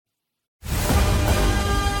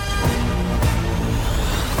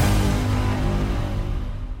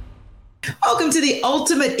Welcome to the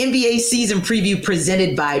Ultimate NBA Season Preview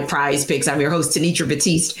presented by Prize Picks. I'm your host, Tanitra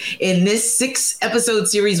Batiste. In this 6-episode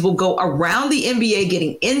series, we'll go around the NBA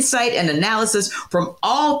getting insight and analysis from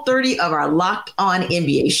all 30 of our Locked On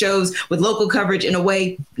NBA shows with local coverage in a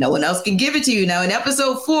way no one else can give it to you. Now, in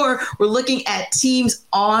episode 4, we're looking at teams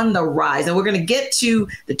on the rise, and we're going to get to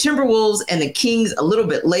the Timberwolves and the Kings a little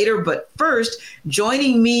bit later. But first,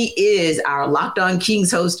 joining me is our Locked On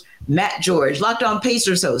Kings host, Matt George, Locked On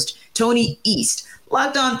Pacers host, Tony East,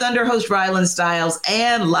 Locked On Thunder host, Rylan Stiles,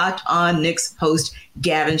 and Locked On Knicks host,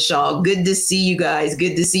 Gavin Shaw. Good to see you guys.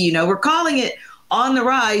 Good to see you. Now, we're calling it On the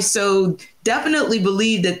Rise, so definitely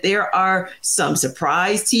believe that there are some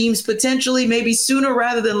surprise teams potentially, maybe sooner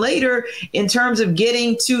rather than later, in terms of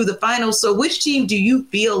getting to the finals. So which team do you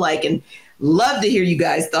feel like, and love to hear you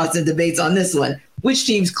guys' thoughts and debates on this one, which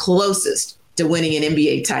team's closest to winning an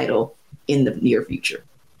NBA title in the near future?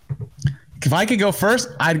 If I could go first,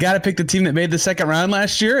 I'd got to pick the team that made the second round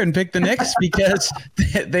last year and pick the Knicks because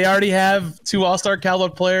they already have 2 all-star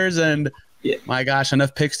caliber players and, my gosh,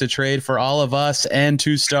 enough picks to trade for all of us and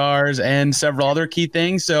 2 stars and several other key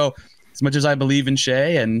things. So as much as I believe in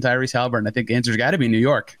Shea and Tyrese Halliburton, I think the answer's got to be New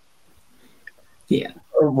York. Yeah.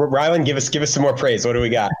 Rylan, give us some more praise. What do we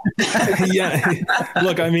got? Yeah,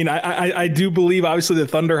 look, I mean, I do believe obviously the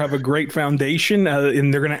Thunder have a great foundation,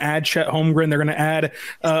 and they're going to add Chet Holmgren. They're going to add,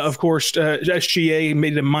 of course, SGA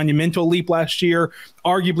made a monumental leap last year,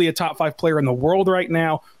 arguably a top 5 player in the world right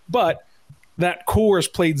now, but that core has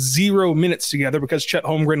played 0 minutes together because Chet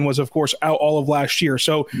Holmgren was, of course, out all of last year.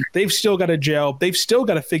 So they've still got to gel. They've still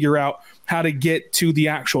got to figure out how to get to the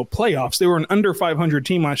actual playoffs. They were an under 500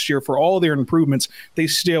 team last year. For all their improvements, they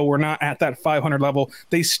still were not at that 500 level.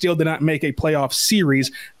 They still did not make a playoff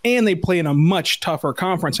series, and they play in a much tougher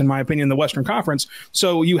conference, in my opinion, the Western Conference.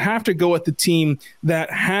 So you have to go at the team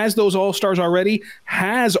that has those all-stars already,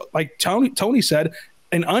 has, like Tony said,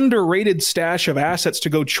 an underrated stash of assets to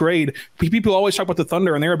go trade. People always talk about the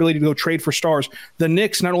Thunder and their ability to go trade for stars. The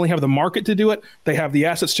Knicks not only have the market to do it, they have the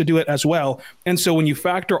assets to do it as well. And so when you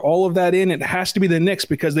factor all of that in, it has to be the Knicks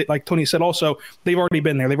because, they, like Tony said also, they've already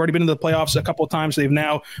been there. They've already been to the playoffs a couple of times. They've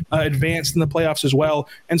now advanced in the playoffs as well.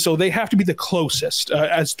 And so they have to be the closest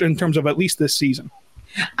as in terms of at least this season.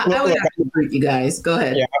 I would have to agree with you guys. Go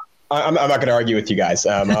ahead. Yeah. I'm not going to argue with you guys.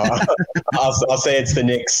 I'll say it's the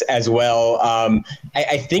Knicks as well.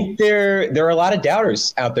 I think there are a lot of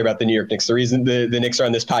doubters out there about the New York Knicks. The reason the Knicks are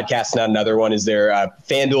on this podcast, not another one, is their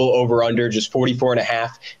FanDuel over-under just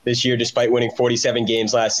 44.5 this year, despite winning 47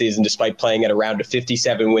 games last season, despite playing at around a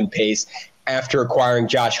 57-win pace after acquiring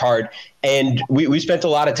Josh Hart. And we spent a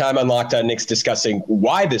lot of time on Locked On Knicks discussing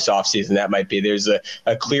why this offseason that might be. There's a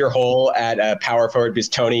clear hole at power forward because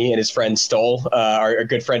Tony and his friend stole our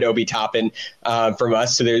good friend Obi Toppin from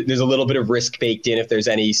us. So there's a little bit of risk baked in if there's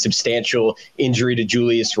any substantial injury to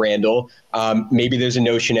Julius Randle. Maybe there's a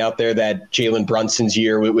notion out there that Jalen Brunson's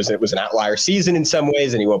year was an outlier season in some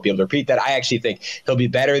ways, and he won't be able to repeat that. I actually think he'll be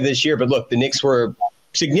better this year. But look, the Knicks were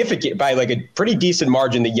significant by like a pretty decent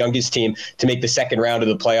margin, the youngest team to make the second round of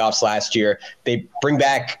the playoffs last year. They bring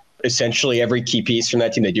back essentially every key piece from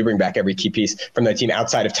that team. They do bring back every key piece from that team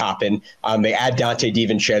outside of Toppin. They add Dante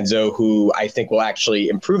DiVincenzo, who I think will actually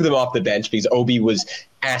improve them off the bench because Obi was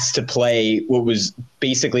asked to play what was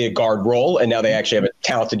basically a guard role, and now they actually have a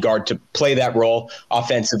talented guard to play that role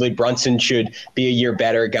offensively. Brunson should be a year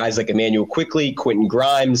better. Guys like Emmanuel Quickley, Quentin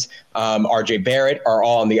Grimes, RJ Barrett are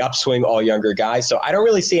all on the upswing, all younger guys. So I don't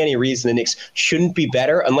really see any reason the Knicks shouldn't be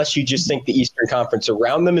better unless you just think the Eastern Conference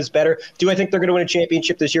around them is better. Do I think they're going to win a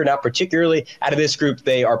championship this year? Not particularly. Out of this group,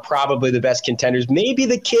 they are probably the best contenders. Maybe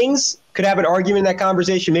the Kings could have an argument in that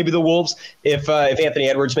conversation. Maybe the Wolves if Anthony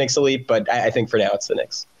Edwards makes a leap, but I think for now it's the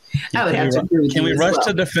Knicks. I would have to agree with you. Can we rush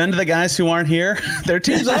to defend the guys who aren't here? Their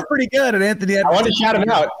teams are pretty good, and Anthony Edwards. I want to shout him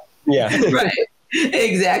out. Yeah. Right.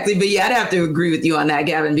 Exactly. But yeah, I'd have to agree with you on that,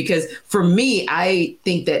 Gavin, because for me, I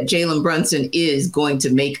think that Jalen Brunson is going to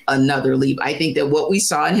make another leap. I think that what we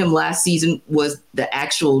saw in him last season was the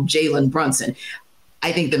actual Jalen Brunson.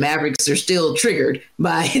 I think the Mavericks are still triggered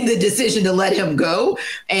by the decision to let him go.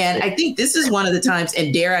 And I think this is one of the times,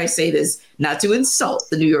 and dare I say this, not to insult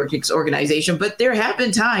the New York Knicks organization, but there have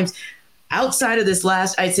been times outside of this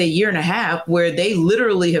last, I'd say, year and a half where they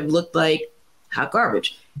literally have looked like hot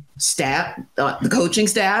garbage. Staff, the coaching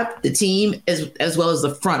staff, the team, as well as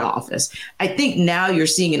the front office. I think now you're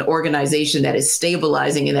seeing an organization that is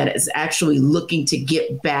stabilizing and that is actually looking to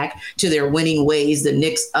get back to their winning ways, the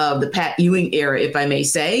Knicks of the Pat Ewing era, if I may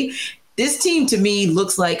say. This team, to me,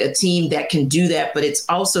 looks like a team that can do that, but it's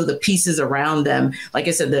also the pieces around them, like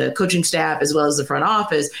I said, the coaching staff as well as the front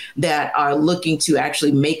office that are looking to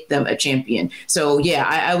actually make them a champion. So, yeah,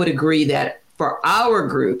 I would agree that for our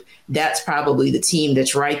group, that's probably the team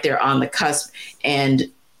that's right there on the cusp. And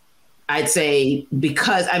I'd say,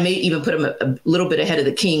 because I may even put them a little bit ahead of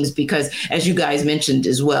the Kings, because as you guys mentioned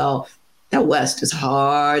as well, that West is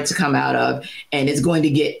hard to come out of, and it's going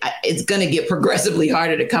to get progressively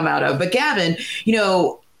harder to come out of. But Gavin,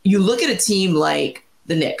 you look at a team like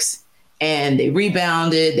the Knicks, and they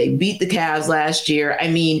rebounded, they beat the Cavs last year. I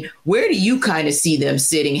mean, where do you kind of see them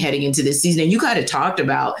sitting heading into this season? And you kind of talked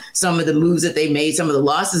about some of the moves that they made, some of the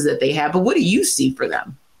losses that they have, but what do you see for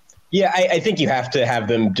them? Yeah, I think you have to have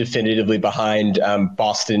them definitively behind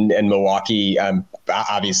Boston and Milwaukee.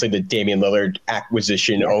 Obviously, the Damian Lillard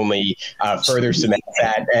acquisition only further cements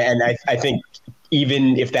that. And I think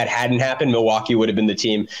even if that hadn't happened, Milwaukee would have been the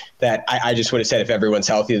team that I just would have said, if everyone's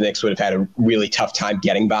healthy, the Knicks would have had a really tough time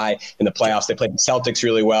getting by in the playoffs. They played the Celtics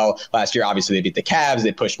really well last year. Obviously, they beat the Cavs.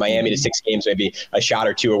 They pushed Miami to 6 games, maybe a shot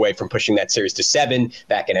or two away from pushing that series to 7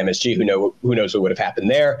 back in MSG. Who knows what would have happened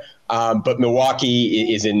there? But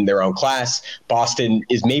Milwaukee is in their own class. Boston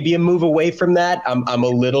is maybe a move away from that. I'm a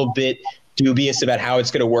little bit dubious about how it's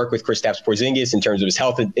going to work with Kristaps Porzingis in terms of his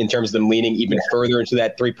health, in terms of them leaning even further into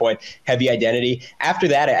that 3-point heavy identity. After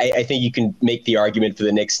that, I think you can make the argument for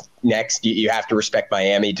the Knicks next. You have to respect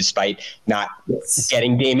Miami despite not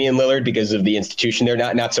getting Damian Lillard because of the institution. They're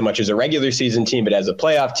not so much as a regular season team, but as a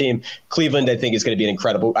playoff team. Cleveland, I think, is going to be an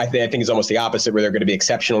incredible. I think it's almost the opposite, where they're going to be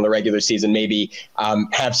exceptional in the regular season, maybe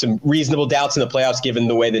have some reasonable doubts in the playoffs given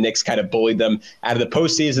the way the Knicks kind of bullied them out of the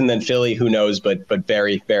postseason. Then Philly, who knows, but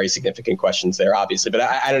very, very significant questions there, obviously. But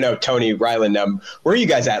I don't know, Tony, Rylan, where are you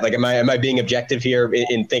guys at? Like, am I being objective here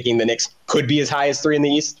in thinking the Knicks could be as high as 3 in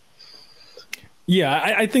the East?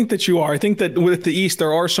 Yeah, I think that you are. I think that with the East,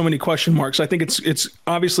 there are so many question marks. I think it's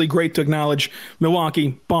obviously great to acknowledge Milwaukee,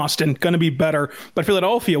 Boston, going to be better. But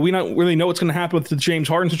Philadelphia, we don't really know what's going to happen with the James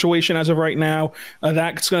Harden situation as of right now.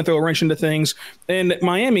 That's going to throw a wrench into things. And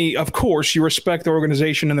Miami, of course, you respect their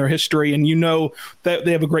organization and their history, and you know that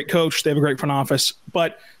they have a great coach, they have a great front office.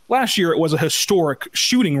 But last year, it was a historic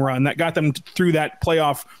shooting run that got them through that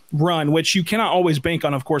playoff run, which you cannot always bank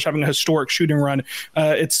on, of course, having a historic shooting run.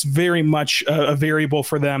 It's very much a variable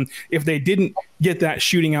for them. If they didn't get that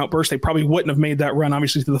shooting outburst, they probably wouldn't have made that run,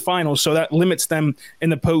 obviously, to the finals. So that limits them in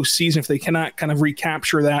the postseason if they cannot kind of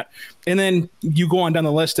recapture that. And then you go on down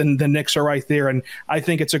the list, and the Knicks are right there. And I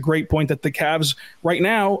think it's a great point that the Cavs right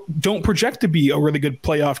now don't project to be a really good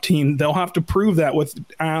playoff team. They'll have to prove that with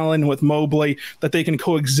Allen, with Mobley, that they can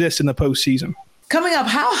coexist in the postseason. Coming up,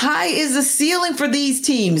 how high is the ceiling for these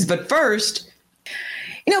teams? But first,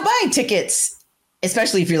 buying tickets,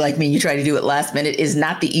 especially if you're like me, you try to do it last minute, is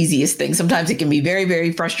not the easiest thing. Sometimes it can be very,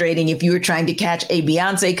 very frustrating if you were trying to catch a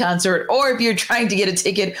Beyonce concert, or if you're trying to get a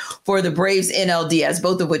ticket for the Braves NLDS,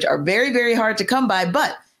 both of which are very, very hard to come by.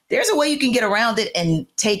 But there's a way you can get around it and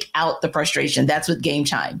take out the frustration. That's with Game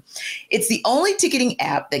Time. It's the only ticketing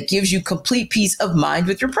app that gives you complete peace of mind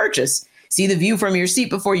with your purchase. See the view from your seat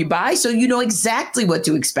before you buy, so you know exactly what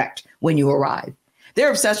to expect when you arrive. They're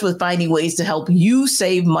obsessed with finding ways to help you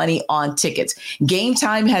save money on tickets. Game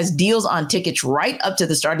Time has deals on tickets right up to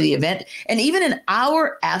the start of the event, and even an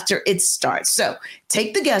hour after it starts. So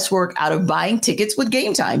take the guesswork out of buying tickets with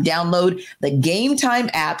Game Time. Download the Game Time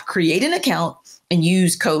app, create an account, and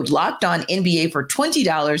use code LOCKEDONNBA for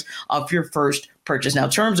 $20 off your first purchase. Now,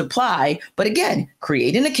 terms apply, but again,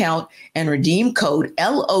 create an account and redeem code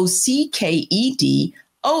LOCKEDONNBA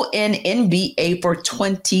for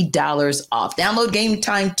 $20 off. Download Game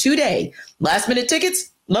Time today. Last minute tickets,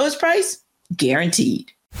 lowest price,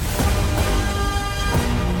 guaranteed.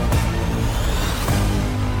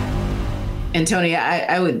 And Tony,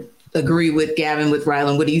 I would agree with Gavin, with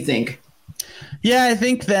Rylan. What do you think? Yeah, I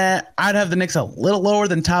think that I'd have the Knicks a little lower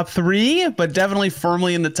than top 3, but definitely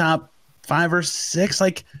firmly in the top 5 or 6.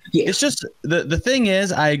 It's just the thing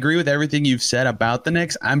is, I agree with everything you've said about the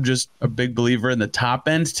Knicks. I'm just a big believer in the top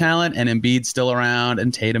end talent, and Embiid's still around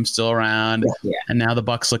and Tatum's still around. Yeah. And now the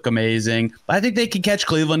Bucks look amazing. But I think they can catch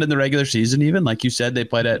Cleveland in the regular season. Even like you said, they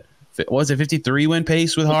played at, what was it, 53 win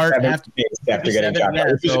pace with Hart? After getting shot.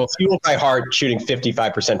 So fueled by Hart shooting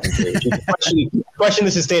 55% from 3. Question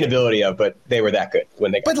the sustainability of, but they were that good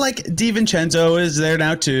when they got. But like DiVincenzo is there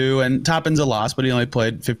now too, and Toppin's a loss, but he only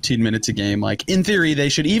played 15 minutes a game. Like in theory, they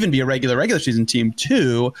should even be a regular season team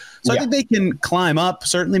too. So I think they can climb up.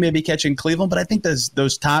 Certainly, maybe catching Cleveland, but I think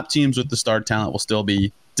those top teams with the star talent will still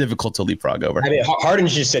be difficult to leapfrog over. I mean,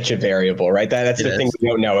 Harden's just such a variable, right? That's the thing we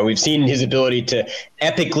don't know. And we've seen his ability to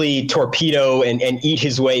epically torpedo and eat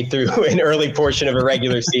his way through an early portion of a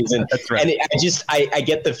regular season. That's right. And I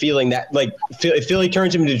get the feeling that, like, if Philly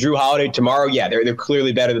turns him into Drew Holiday tomorrow, yeah, they're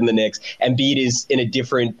clearly better than the Knicks. And Embiid is in a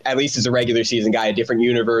different, at least as a regular season guy, a different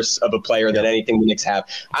universe of a player than anything the Knicks have.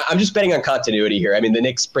 I'm just betting on continuity here. I mean, the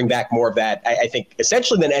Knicks bring back more of that, I think,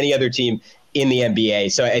 essentially than any other team in the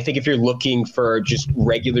NBA. So I think if you're looking for just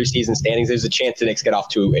regular season standings, there's a chance the Knicks get off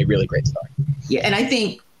to a really great start. Yeah, and I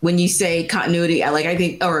think when you say continuity,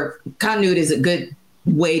 continuity is a good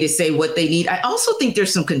way to say what they need. I also think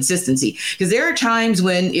there's some consistency, because there are times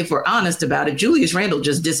when, if we're honest about it, Julius Randle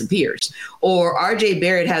just disappears, or RJ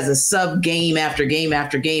Barrett has a sub game after game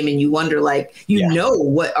after game, and you wonder, know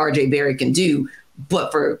what RJ Barrett can do,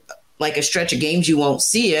 but for like a stretch of games, you won't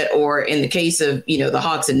see it. Or in the case of, the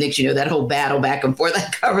Hawks and Knicks, that whole battle back and forth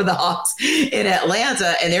that cover the Hawks in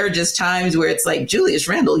Atlanta. And there are just times where it's like, Julius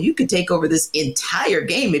Randle, you could take over this entire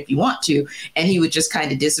game if you want to, and he would just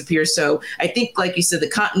kind of disappear. So I think, like you said, the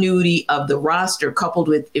continuity of the roster, coupled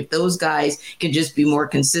with if those guys can just be more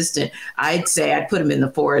consistent, I'd say I'd put them in the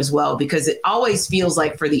 4 as well, because it always feels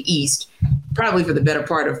like for the East, probably for the better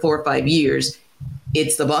part of 4 or 5 years,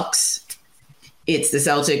 it's the Bucks, it's the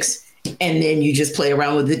Celtics, and then you just play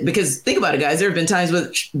around with it. Because think about it, guys, there have been times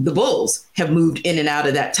where the Bulls have moved in and out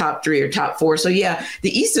of that top 3 or top 4. So yeah, the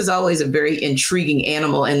East is always a very intriguing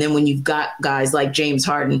animal. And then when you've got guys like James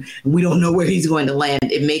Harden, we don't know where he's going to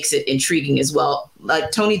land, it makes it intriguing as well. Like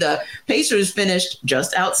Tony, the Pacers finished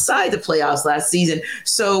just outside the playoffs last season.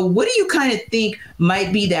 So what do you kind of think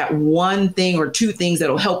might be that one thing or two things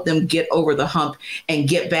that'll help them get over the hump and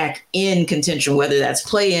get back in contention, whether that's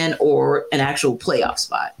play-in or an actual playoff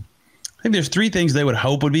spot? I think there's 3 things they would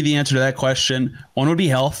hope would be the answer to that question. One would be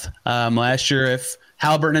health. Last year, if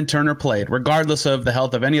Halliburton and Turner played, regardless of the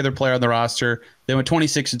health of any other player on the roster, they went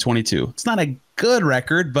 26-22. It's not a good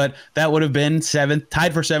record, but that would have been 7th,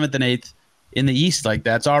 tied for 7th and 8th in the East. Like,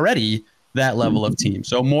 that's already that level of team.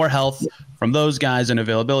 So more health from those guys and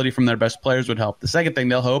availability from their best players would help. The second thing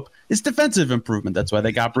they'll hope is defensive improvement. That's why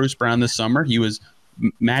they got Bruce Brown this summer. He was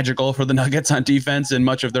magical for the Nuggets on defense in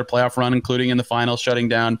much of their playoff run, including in the finals, shutting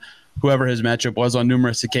down whoever his matchup was on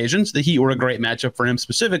numerous occasions. The Heat were a great matchup for him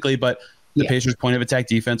specifically, but the Pacers' point of attack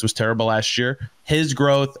defense was terrible last year. His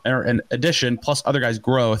growth, or an addition, plus other guys'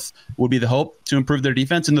 growth, would be the hope to improve their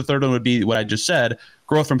defense. And the third one would be what I just said,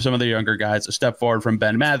 growth from some of the younger guys, a step forward from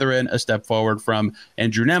Ben Mathurin, a step forward from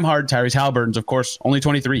Andrew Nembhard. Tyrese Halliburton's, of course, only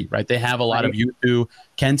 23, right? They have a lot of youth who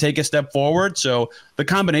can take a step forward. So the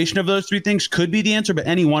combination of those 3 things could be the answer, but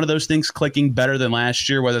any one of those things clicking better than last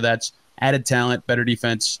year, whether that's added talent, better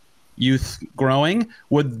defense, youth growing,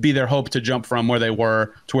 would be their hope to jump from where they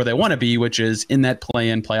were to where they want to be, which is in that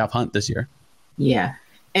play-in playoff hunt this year. Yeah.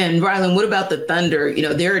 And Rylan, what about the Thunder?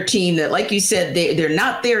 They're a team that, like you said, they're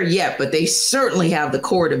not there yet, but they certainly have the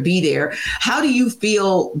core to be there. How do you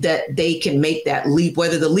feel that they can make that leap,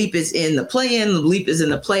 whether the leap is in the play-in, the leap is in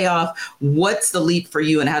the playoff? What's the leap for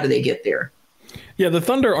you, and how do they get there? Yeah, the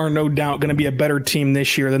Thunder are no doubt going to be a better team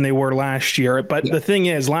this year than they were last year. But the thing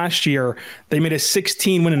is, last year, they made a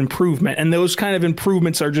 16-win improvement. And those kind of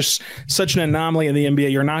improvements are just such an anomaly in the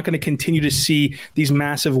NBA. You're not going to continue to see these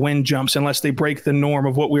massive win jumps unless they break the norm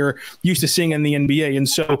of what we're used to seeing in the NBA. And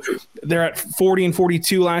so they're at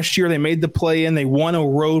 40-42 last year. They made the play-in. They won a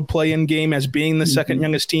road play-in game as being the second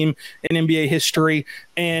youngest team in NBA history.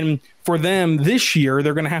 And for them this year,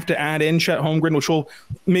 they're going to have to add in Chet Holmgren, which will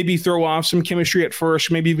maybe throw off some chemistry at first.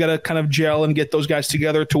 Maybe you've got to kind of gel and get those guys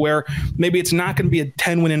together to where maybe it's not going to be a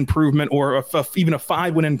 10-win improvement or even a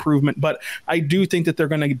 5-win improvement. But I do think that they're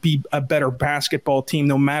going to be a better basketball team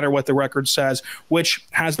no matter what the record says, which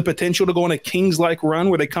has the potential to go on a Kings-like run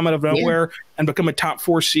where they come out of nowhere and become a top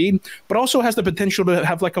 4 seed, but also has the potential to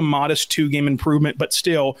have like a modest 2-game improvement. But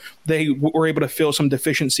still, they were able to fill some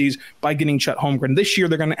deficiencies by getting Chet Holmgren. This year,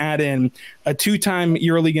 they're going to add in a 2-time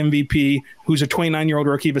EuroLeague MVP who's a 29-year-old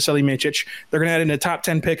rookie, Vasilij Micic. They're going to add in a top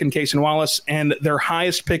 10 pick in Cason Wallace and their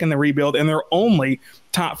highest pick in the rebuild and their only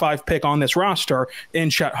top 5 pick on this roster in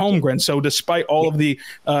Chet Holmgren. So despite all of the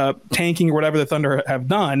tanking or whatever the Thunder have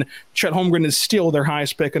done, Chet Holmgren is still their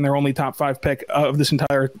highest pick and their only top 5 pick of this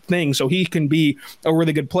entire thing. So he can be a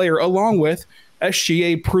really good player, along with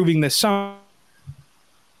SGA proving this summer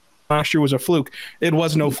last year was a fluke. It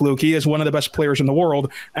was no fluke. He is one of the best players in the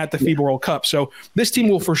world at the FIBA World Cup. So this team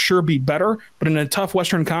will for sure be better, but in a tough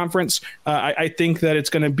Western Conference, I think that it's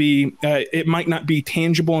going to be, it might not be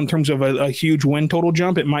tangible in terms of a huge win total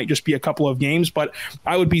jump. It might just be a couple of games, but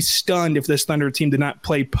I would be stunned if this Thunder team did not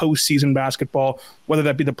play postseason basketball, whether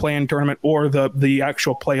that be the play-in tournament or the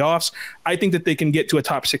actual playoffs. I think that they can get to a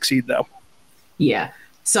top 6 seed though. Yeah.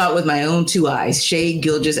 Saw it with my own 2 eyes. Shai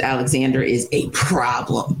Gilgeous-Alexander is a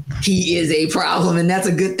problem. He is a problem, and that's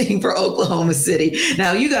a good thing for Oklahoma City.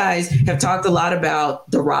 Now, you guys have talked a lot about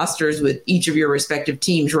the rosters with each of your respective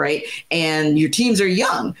teams, right? And your teams are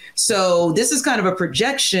young. So this is kind of a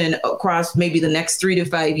projection across maybe the next 3 to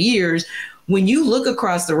 5 years. When you look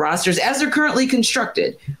across the rosters as they're currently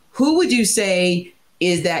constructed, who would you say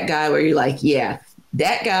is that guy where you're like, yeah,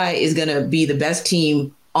 that guy is going to be the best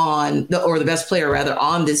team the best player rather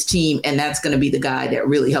on this team, and that's going to be the guy that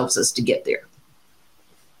really helps us to get there?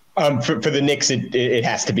 For the Knicks, it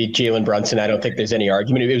has to be Jalen Brunson. I don't think there's any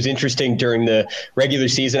argument. It was interesting during the regular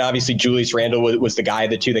season. Obviously, Julius Randle was the guy of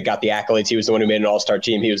the two that got the accolades. He was the one who made an all-star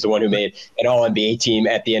team. He was the one who made an all-NBA team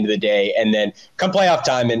at the end of the day. And then come playoff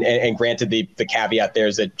time, and granted the caveat there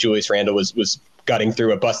is that Julius Randle was gutting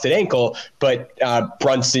through a busted ankle, but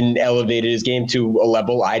Brunson elevated his game to a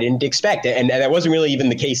level I didn't expect. And that wasn't really even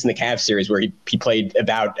the case in the Cavs series, where he played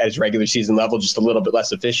about at his regular season level, just a little bit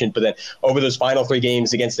less efficient. But then over those final 3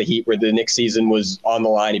 games against the Heat, where the Knicks season was on the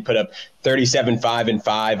line, he put up 37, 5, and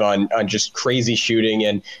 5 on just crazy shooting.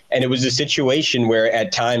 And it was a situation where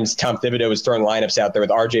at times Tom Thibodeau was throwing lineups out there with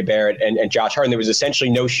RJ Barrett and Josh Hart, and there was essentially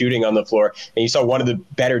no shooting on the floor. And you saw one of the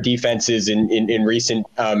better defenses in recent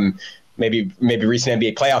maybe recent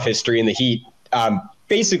NBA playoff history in the Heat,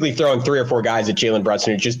 basically throwing 3 or 4 guys at Jalen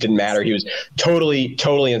Brunson. It just didn't matter. He was totally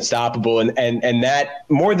unstoppable. And that,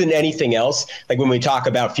 more than anything else, like when we talk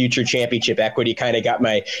about future championship equity, kind of got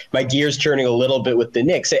my gears turning a little bit with the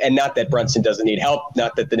Knicks. And not that Brunson doesn't need help,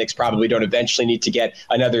 not that the Knicks probably don't eventually need to get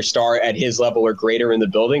another star at his level or greater in the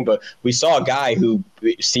building, but we saw a guy who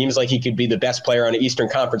seems like he could be the best player on an Eastern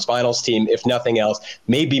Conference Finals team, if nothing else.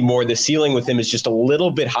 Maybe more. The ceiling with him is just a little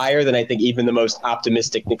bit higher than I think even the most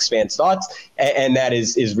optimistic Knicks fans thought, and that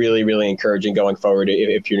is really, really encouraging going forward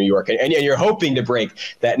if you're New York. And you're hoping to break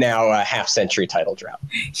that now half-century title drought.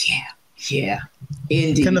 Yeah.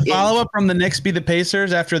 Indeed. Can the follow-up from the Knicks be the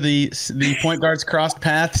Pacers after the point guards crossed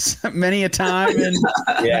paths many a time in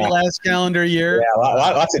the last calendar year? Yeah,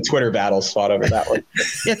 lots of Twitter battles fought over that one.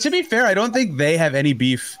 Yeah, to be fair, I don't think they have any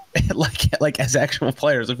beef like as actual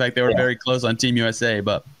players. In fact, they were very close on Team USA.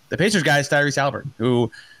 But the Pacers guy is Tyrese Halliburton,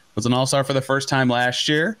 who was an all-star for the first time last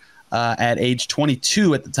year at age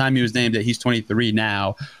 22 at the time he was named it. He's 23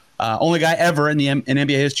 now. Only guy ever in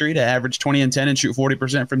NBA history to average 20 and 10 and shoot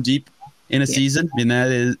 40% from deep in a season. I mean, that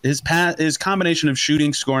is his combination of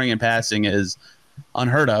shooting, scoring, and passing is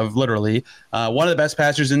unheard of, literally. One of the best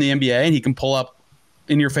passers in the NBA, and he can pull up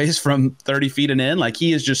in your face from 30 feet and in. Like,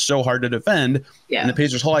 he is just so hard to defend. Yeah. And the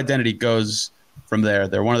Pacers' whole identity goes from there.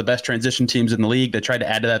 They're one of the best transition teams in the league. They tried to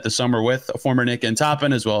add to that this summer with a former Nick and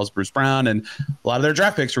Toppin, as well as Bruce Brown, and a lot of their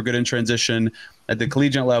draft picks were good in transition at the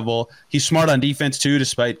collegiate level. He's smart on defense too,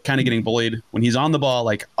 despite kind of getting bullied when he's on the ball.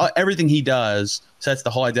 Like, everything he does sets the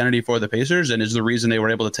whole identity for the Pacers and is the reason they were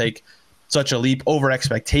able to take such a leap over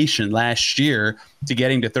expectation last year to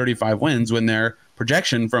getting to 35 wins when their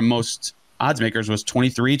projection from most odds makers was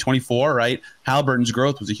 23, 24, right? Halliburton's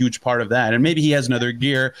growth was a huge part of that. And maybe he has another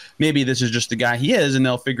gear. Maybe this is just the guy he is, and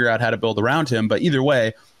they'll figure out how to build around him. But either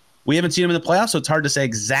way, we haven't seen him in the playoffs, so it's hard to say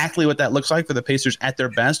exactly what that looks like for the Pacers at their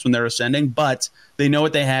best when they're ascending. But they know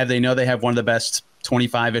what they have. They know they have one of the best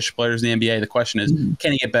 25-ish players in the NBA. The question is,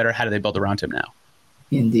 can he get better? How do they build around him now?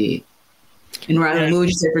 Indeed. And Ryan, what would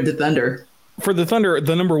you say for the Thunder? For the Thunder,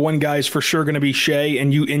 the number one guy is for sure going to be Shai,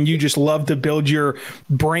 and you just love to build your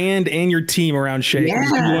brand and your team around Shai. Yeah.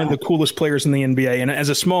 He's one of the coolest players in the NBA, and as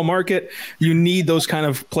a small market, you need those kind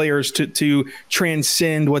of players to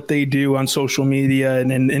transcend what they do on social media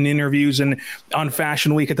and in interviews and on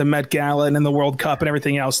Fashion Week at the Met Gala and in the World Cup and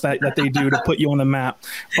everything else that they do to put you on the map.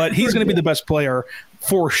 But he's going to be the best player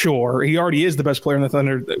for sure. He already is the best player in the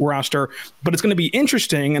Thunder roster, but it's going to be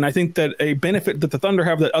interesting. And I think that a benefit that the Thunder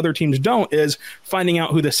have that other teams don't is finding out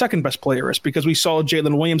who the second best player is, because we saw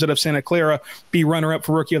Jalen Williams out of Santa Clara be runner-up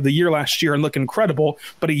for Rookie of the Year last year and look incredible.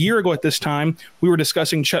 But a year ago at this time, we were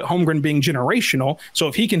discussing Chet Holmgren being generational. So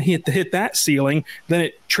if he can hit that ceiling, then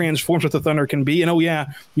it transforms what the Thunder can be. And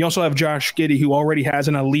you also have Josh Giddey, who already has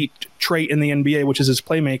an elite trait in the NBA, which is his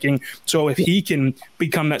playmaking. So if he can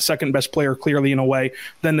become that second best player clearly in a way,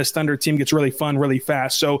 then this Thunder team gets really fun really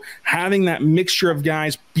fast. So having that mixture of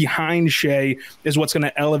guys behind Shai is what's going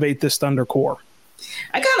to elevate this Thunder core.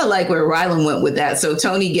 I kind of like where Rylan went with that. So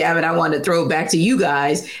Tony, Gavin, I want to throw it back to you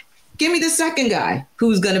guys. Give me the second guy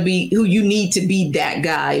who you need to be that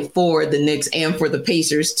guy for the Knicks and for the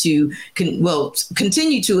Pacers to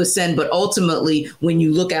continue to ascend. But ultimately, when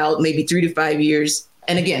you look out maybe 3 to 5 years,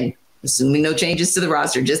 and again, assuming no changes to the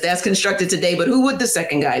roster, just as constructed today, but who would the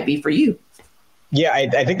second guy be for you? Yeah,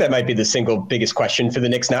 I think that might be the single biggest question for the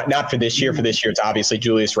Knicks. Not for this year. For this year, it's obviously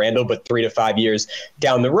Julius Randle, but 3 to 5 years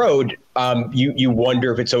down the road, you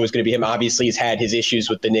wonder if it's always going to be him. Obviously, he's had his issues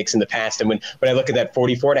with the Knicks in the past. And when I look at that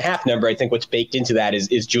 44.5 number, I think what's baked into that is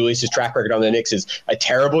Julius's track record on the Knicks is a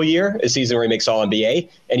terrible year, a season where he makes All-NBA,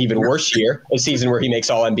 an even worse year, a season where he makes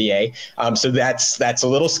All-NBA. So that's a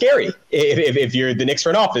little scary if you're the Knicks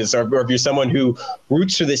front office or if you're someone who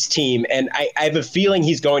roots for this team. And I have a feeling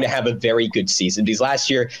he's going to have a very good season. Because last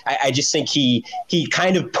year, I just think he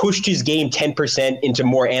kind of pushed his game 10% into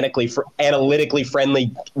more analytically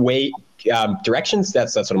friendly directions.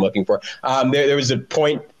 That's what I'm looking for. There was a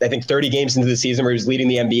point, I think 30 games into the season, where he was leading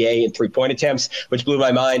the NBA in 3-point attempts, which blew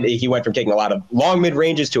my mind. He went from taking a lot of long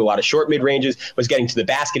mid-ranges to a lot of short mid-ranges, was getting to the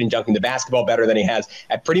basket and dunking the basketball better than he has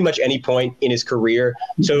at pretty much any point in his career.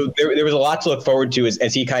 So there was a lot to look forward to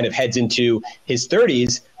as he kind of heads into his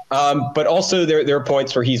 30s. But also there are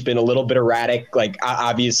points where he's been a little bit erratic. Like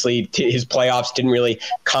obviously his playoffs didn't really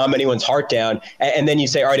calm anyone's heart down. And then you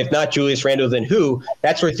say, all right, if not Julius Randle, then who?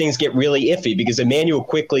 That's where things get really iffy, because Emmanuel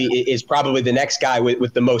Quickley is probably the next guy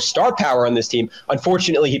with the most star power on this team.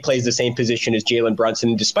 Unfortunately, he plays the same position as Jalen Brunson.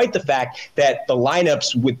 And despite the fact that the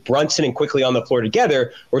lineups with Brunson and Quickley on the floor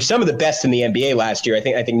together were some of the best in the NBA last year. I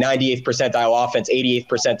think 98th percentile offense, 88th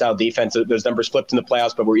percentile defense. Those numbers flipped in the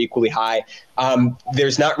playoffs, but were equally high.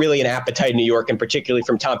 There's not really an appetite in New York, and particularly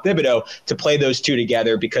from Tom Thibodeau, to play those two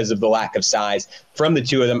together because of the lack of size from the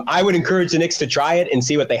two of them. I would encourage the Knicks to try it and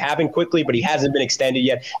see what they have in Quickly, but he hasn't been extended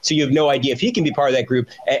yet, so you have no idea if he can be part of that group.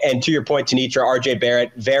 And to your point, Tanitra, RJ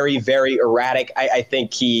Barrett, very, very erratic. I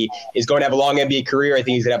think he is going to have a long NBA career. I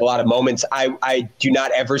think he's going to have a lot of moments. I do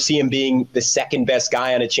not ever see him being the second best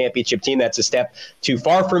guy on a championship team. That's a step too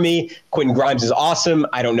far for me. Quentin Grimes is awesome.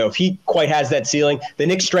 I don't know if he quite has that ceiling. The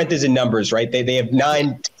Knicks' strength is in numbers, right? They have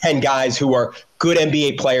 9-10 guys who are good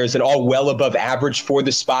NBA players and all well above average for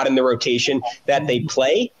the spot in the rotation that they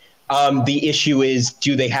play. The issue is,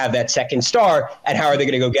 do they have that second star, and how are they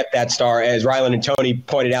going to go get that star? As Rylan and Tony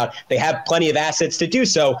pointed out, they have plenty of assets to do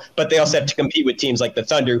so, but they also have to compete with teams like the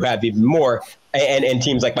Thunder, who have even more, and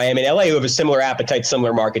teams like Miami and LA, who have a similar appetite,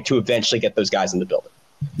 similar market to eventually get those guys in the building.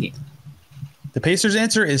 Yeah. The Pacers'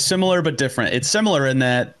 answer is similar but different. It's similar in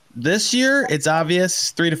that this year, it's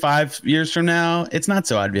obvious. 3 to 5 years from now, it's not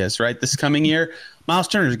so obvious, right? This coming year, Miles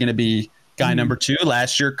Turner is going to be guy number 2.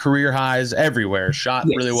 Last year, career highs everywhere. Shot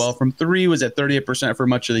really well from 3, was at 38% for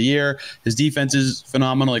much of the year. His defense is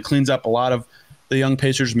phenomenal. He cleans up a lot of the young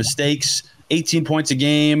Pacers' mistakes. 18 points a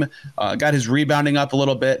game, got his rebounding up a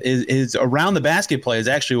little bit. Is around the basket play is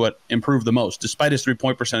actually what improved the most, despite his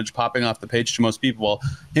 3-point percentage popping off the page to most people.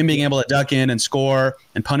 Him being able to duck in and score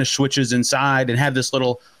and punish switches inside and have this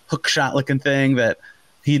little hook shot looking thing that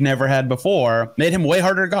he'd never had before made him way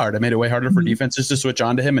harder to guard. It made it way harder for defenses to switch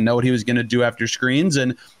onto him and know what he was going to do after screens.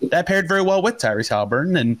 And that paired very well with Tyrese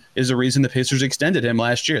Haliburton and is the reason the Pacers extended him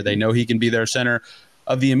last year. They know he can be their center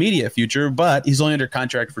of the immediate future, but he's only under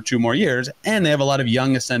contract for 2 more years, and they have a lot of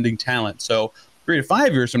young ascending talent. So 3 to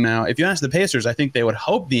 5 years from now, if you ask the Pacers, I think they would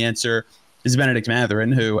hope the answer is Benedict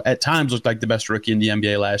Mathurin, who at times looked like the best rookie in the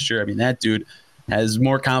NBA last year. I mean, that dude has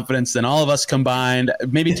more confidence than all of us combined,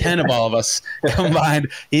 maybe 10 of all of us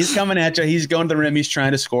combined. He's coming at you. He's going to the rim. He's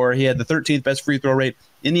trying to score. He had the 13th best free throw rate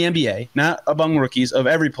in the NBA, not among rookies, of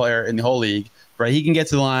every player in the whole league. Right, he can get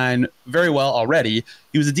to the line very well already.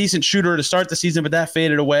 He was a decent shooter to start the season, but that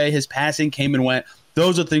faded away. His passing came and went.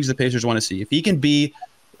 Those are the things the Pacers want to see. If he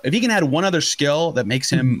can add one other skill that makes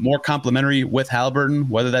him more complementary with Haliburton,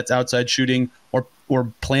 whether that's outside shooting or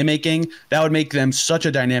playmaking, that would make them such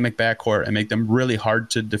a dynamic backcourt and make them really hard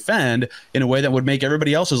to defend in a way that would make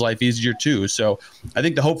everybody else's life easier too. So I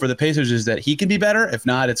think the hope for the Pacers is that he can be better. If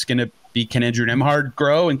not, it's going to be, can Andrew Nembhard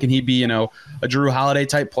grow, and can he be, a Drew Holiday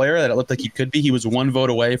type player that it looked like he could be? He was 1 vote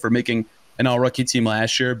away for making an all-rookie team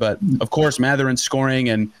last year. But of course, Mathurin's scoring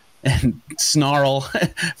and snarl,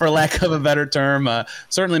 for lack of a better term,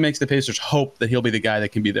 certainly makes the Pacers hope that he'll be the guy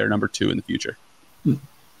that can be their number 2 in the future.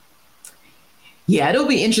 Yeah, it'll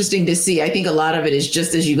be interesting to see. I think a lot of it is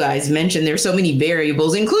just as you guys mentioned, there's so many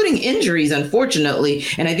variables, including injuries, unfortunately.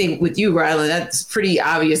 And I think with you, Rylan, that's pretty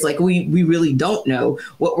obvious. Like we really don't know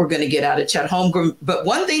what we're going to get out of Chet Holmgren. But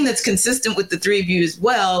one thing that's consistent with the 3 of you as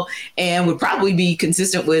well, and would probably be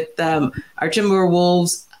consistent with our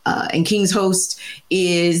Timberwolves and King's host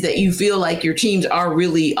is that you feel like your teams are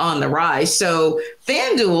really on the rise. So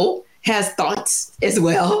FanDuel has thoughts as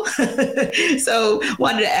well. So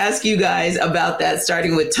wanted to ask you guys about that,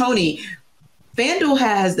 starting with Tony. FanDuel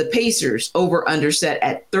has the Pacers over under set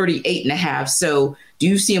at 38.5. So do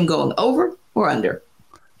you see them going over or under?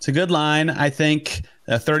 It's a good line. I think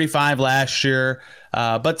 35 last year,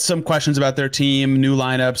 but some questions about their team, new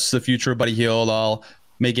lineups, the future of Buddy Hield, all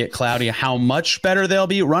may get cloudy. How much better they'll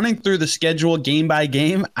be running through the schedule game by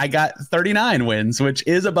game. I got 39 wins, which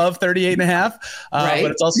is above 38.5, right.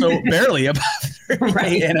 But it's also barely above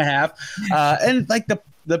 38.5. And like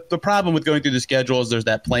the problem with going through the schedule is there's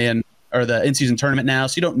that play-in or the in-season tournament now,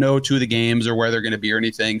 so you don't know two of the games or where they're going to be or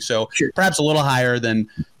anything. So perhaps a little higher than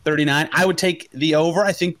 39. I would take the over.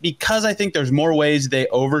 I think because I think there's more ways they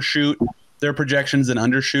overshoot their projections than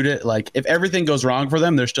undershoot it. Like if everything goes wrong for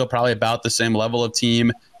them, they're still probably about the same level of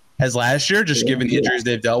team as last year, just given the injuries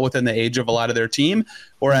they've dealt with and the age of a lot of their team.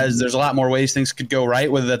 Whereas there's a lot more ways things could go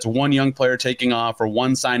right, whether that's one young player taking off or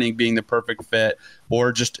one signing being the perfect fit,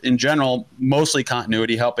 or just in general, mostly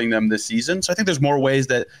continuity helping them this season. So I think there's more ways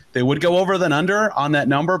that they would go over than under on that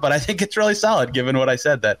number, but I think it's really solid given what I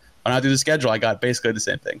said, that when I do the schedule, I got basically the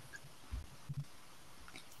same thing.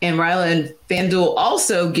 And Rylan, FanDuel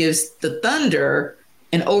also gives the Thunder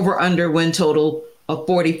an over-under win total of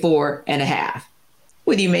 44.5.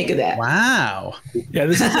 What do you make of that? Wow. Yeah,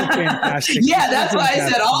 this is a fantastic. Yeah, that's why I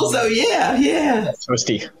said also. Yeah. That's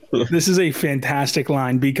twisty. This is a fantastic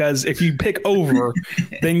line, because if you pick over,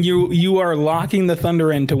 then you are locking the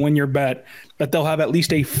Thunder in to win your bet that they'll have at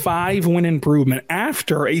least a 5-win improvement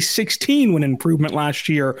after a 16-win improvement last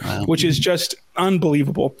year, which is just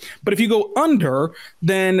unbelievable. But if you go under,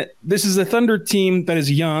 then this is a Thunder team that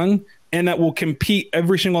is young and that will compete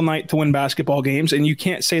every single night to win basketball games. And you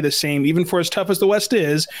can't say the same, even for as tough as the West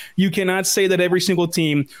is, you cannot say that every single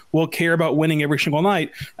team will care about winning every single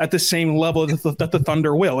night at the same level that the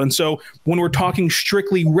Thunder will. And so when we're talking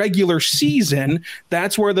strictly regular season,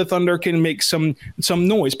 that's where the Thunder can make some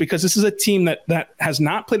noise, because this is a team that has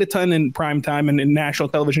not played a ton in prime time and in national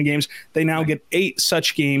television games. They now get 8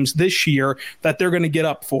 such games this year that they're going to get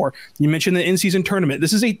up for. You mentioned the in-season tournament.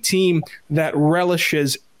 This is a team that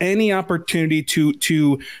relishes any opportunity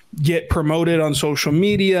to get promoted on social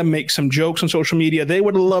media, make some jokes on social media. They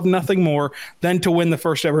would love nothing more than to win the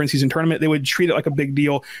first ever in-season tournament. They would treat it like a big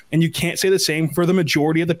deal. And you can't say the same for the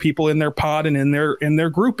majority of the people in their pod and in their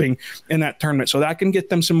grouping in that tournament. So that can get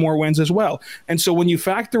them some more wins as well. And so when you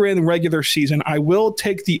factor in regular season, I will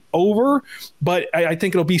take the over, but I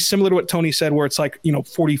think it'll be similar to what Tony said, where it's like,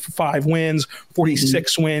 45 wins,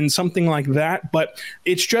 46 wins, something like that. But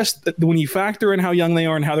it's just that when you factor in how young they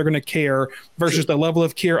are and how they're going to care versus the level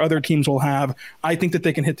of care other teams will have, I think that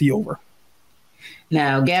they can hit the over.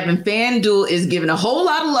 Now, Gavin, FanDuel is giving a whole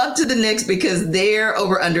lot of love to the Knicks because their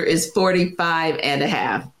over-under is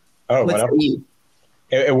 45.5. Oh, what's for you?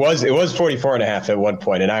 It was 44.5 at one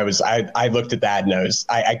point, and I looked at that and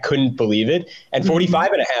I couldn't believe it. And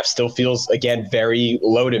 45.5 still feels, again, very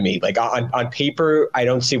low to me. Like on paper, I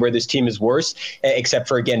don't see where this team is worse, except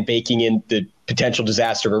for, again, baking in the potential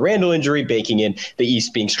disaster of a Randall injury, baking in the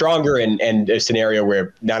East being stronger, and a scenario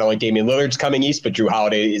where not only Damian Lillard's coming East, but Drew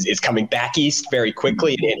Holiday is coming back East very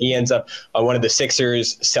quickly, and he ends up on one of the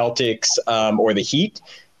Sixers, Celtics, or the Heat.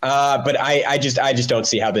 But I just don't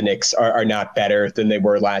see how the Knicks are not better than they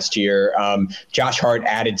were last year. Josh Hart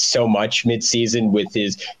added so much midseason with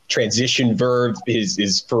his transition verve,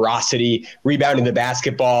 his ferocity, rebounding the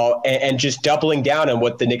basketball, and just doubling down on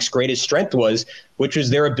what the Knicks' greatest strength was, which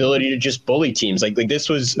was their ability to just bully teams. Like this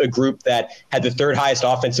was a group that had the 3rd highest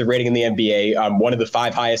offensive rating in the NBA, one of the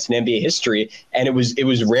 5 highest in NBA history, and it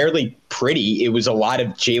was rarely pretty. It was a lot of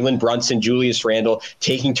Jalen Brunson, Julius Randle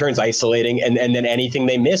taking turns isolating, and then anything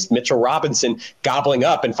they missed, Mitchell Robinson gobbling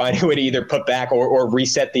up and finding a way to either put back or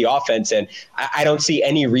reset the offense. And I don't see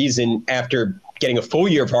any reason, after getting a full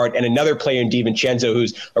year of Hart and another player in DiVincenzo,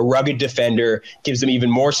 who's a rugged defender, gives them even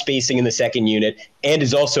more spacing in the second unit, and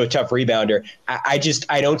is also a tough rebounder. I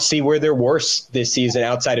don't see where they're worse this season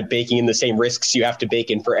outside of baking in the same risks you have to bake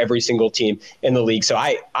in for every single team in the league. So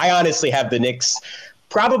I honestly have the Knicks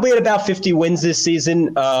probably at about 50 wins this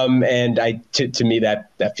season. And to me,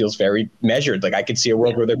 that feels very measured. Like I could see a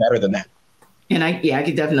world where they're better than that. And I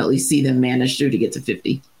could definitely see them manage to get to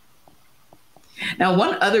 50. Now,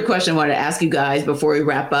 one other question I wanted to ask you guys before we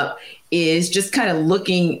wrap up is just kind of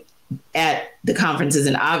looking at the conferences.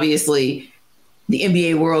 And obviously, the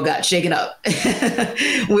NBA world got shaken up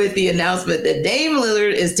with the announcement that Dame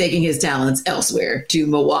Lillard is taking his talents elsewhere to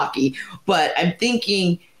Milwaukee. But I'm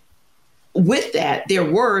thinking with that, there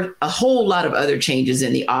were a whole lot of other changes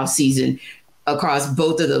in the offseason. across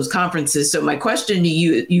both of those conferences. So my question to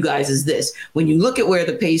you guys is this: when you look at where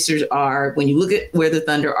the Pacers are, when you look at where the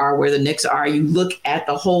Thunder are, where the Knicks are, you look at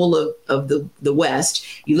the whole of the West,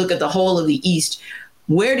 you look at the whole of the East,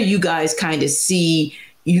 where do you guys kind of see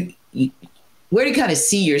where do you kind of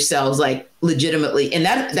see yourselves like legitimately? And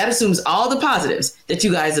that assumes all the positives that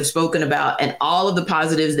you guys have spoken about and all of the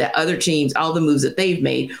positives that other teams, all the moves that they've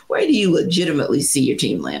made. Where do you legitimately see your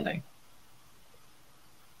team landing?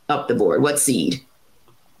 Up the board, what seed?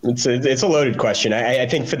 It's a loaded question. I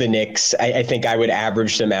think for the Knicks, I think I would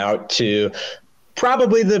average them out to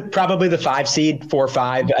probably the 5 seed,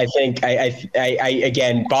 4-5. I think I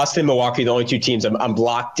again, Boston, Milwaukee, the only two teams I'm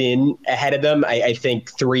locked in ahead of them. I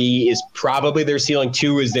think 3 is probably their ceiling.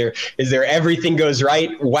 2 is their everything goes right.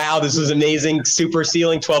 Wow, this is amazing. Super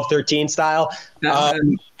ceiling, 12-13 style.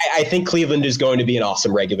 I think Cleveland is going to be an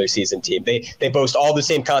awesome regular season team. They boast all the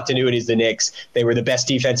same continuity as the Knicks. They were the best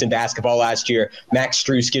defense in basketball last year. Max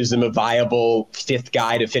Strus gives them a viable 5th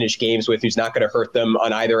guy to finish games with who's not going to hurt them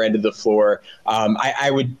on either end of the floor. I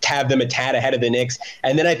would have them a tad ahead of the Knicks.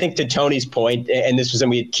 And then I think to Tony's point, and this was when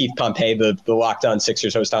we had Keith Pompey, the Locked On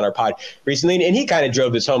Sixers host on our pod recently, and he kind of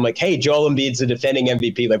drove this home like, hey, Joel Embiid's the defending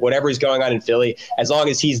MVP. Like whatever is going on in Philly, as long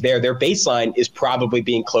as he's there, their baseline is probably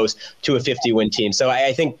being close to a 50-win team. So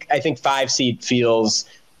I think 5 seed feels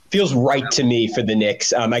right to me for the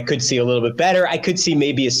Knicks. I could see a little bit better. I could see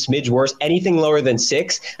maybe a smidge worse. Anything lower than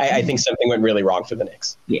 6, I think something went really wrong for the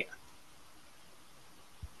Knicks. Yeah.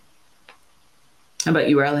 How about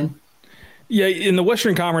you, Rylan? Yeah, in the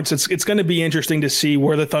Western Conference, it's going to be interesting to see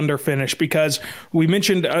where the Thunder finish, because we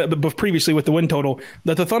mentioned previously with the win total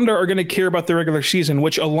that the Thunder are going to care about the regular season,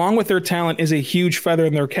 which along with their talent is a huge feather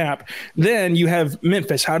in their cap. Then you have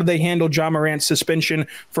Memphis. How do they handle Ja Morant's suspension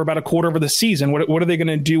for about a quarter of the season? What are they going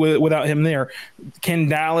to do without him there? Can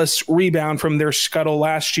Dallas rebound from their scuttle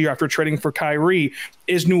last year after trading for Kyrie?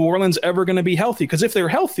 Is New Orleans ever going to be healthy? Because if they're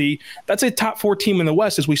healthy, that's a top 4 team in the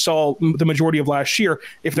West, as we saw the majority of last year.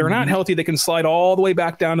 If they're not healthy, they can slide all the way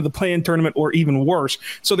back down to the play-in tournament or even worse.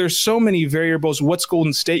 So there's so many variables. What's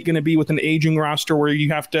Golden State going to be with an aging roster where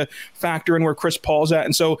you have to factor in where Chris Paul's at?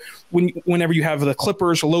 And so whenever you have the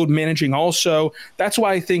Clippers load managing also, that's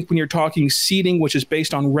why I think when you're talking seeding, which is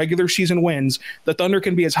based on regular season wins, the Thunder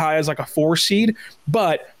can be as high as like a 4 seed.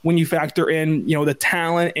 But when you factor in, the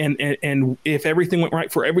talent and if everything went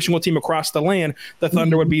right for every single team across the land, the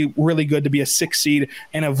Thunder would be really good to be a 6 seed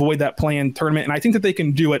and avoid that play-in tournament. And I think that they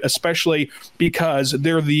can do it, especially because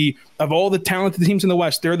they're of all the talented teams in the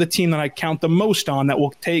West, they're the team that I count the most on that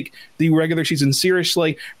will take the regular season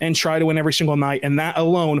seriously and try to win every single night. And that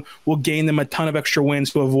alone will gain them a ton of extra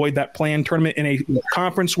wins to avoid that play-in tournament in a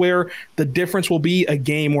conference where the difference will be a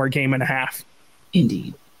game or a game and a half.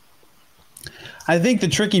 Indeed. I think the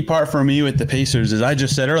tricky part for me with the Pacers is I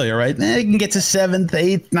just said earlier, right? They can get to 7th,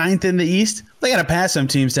 8th, 9th in the East. They got to pass some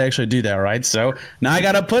teams to actually do that, right? So now I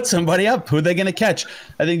got to put somebody up. Who are they going to catch?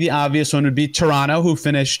 I think the obvious one would be Toronto, who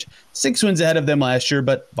finished 6 wins ahead of them last year,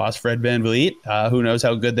 but lost Fred VanVleet. Who knows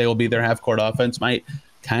how good they will be. Their half-court offense might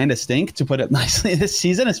kind of stink, to put it nicely, this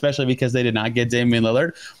season, especially because they did not get Damian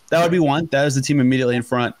Lillard. That would be one. That was the team immediately in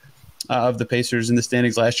front of the Pacers in the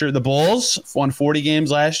standings last year. The Bulls won 40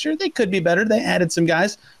 games last year. They could be better. They added some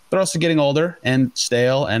guys, but also getting older and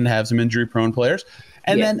stale and have some injury-prone players.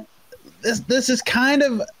 And then this is kind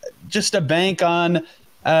of just a bank on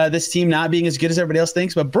this team not being as good as everybody else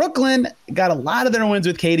thinks. But Brooklyn got a lot of their wins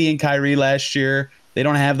with KD and Kyrie last year. They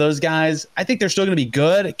don't have those guys. I think they're still going to be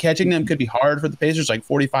good. Catching them could be hard for the Pacers. Like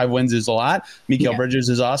 45 wins is a lot. Mikal Bridges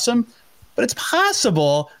is awesome. But it's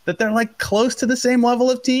possible that they're like close to the same level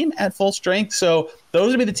of team at full strength. So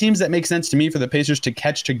those would be the teams that make sense to me for the Pacers to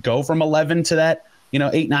catch, to go from 11 to that,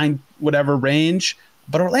 8, 9, whatever range.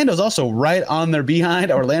 But Orlando's also right on their behind.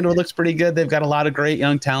 Orlando looks pretty good. They've got a lot of great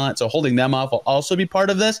young talent. So holding them off will also be part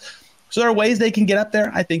of this. So there are ways they can get up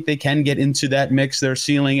there. I think they can get into that mix. Their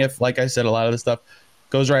ceiling, if, like I said, a lot of the stuff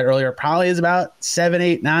goes right earlier, probably is about 7,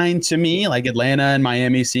 8, 9 to me. Like Atlanta and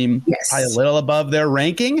Miami seem probably a little above their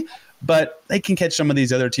ranking. But they can catch some of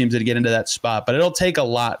these other teams that get into that spot. But it'll take a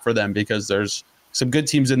lot for them because there's some good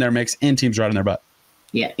teams in their mix and teams right on their butt.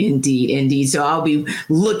 Yeah, indeed. So I'll be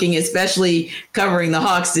looking, especially covering the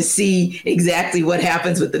Hawks, to see exactly what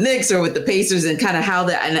happens with the Knicks or with the Pacers and kind of how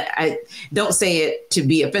that, and I don't say it to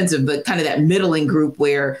be offensive, but kind of that middling group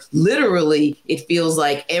where literally it feels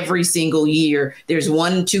like every single year there's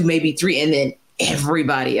 1, 2, maybe 3, and then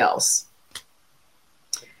everybody else.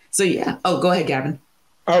 So, yeah. Oh, go ahead, Gavin.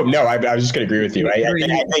 Oh no, I was just going to agree with you.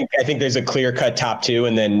 I think there's a clear cut top two,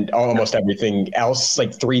 and then almost everything else,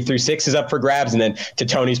 like 3 through 6, is up for grabs. And then to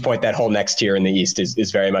Tony's point, that whole next tier in the East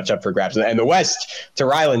is very much up for grabs. And the West, to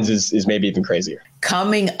Ryland's, is maybe even crazier.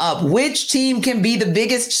 Coming up, which team can be the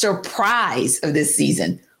biggest surprise of this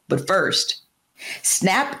season? But first,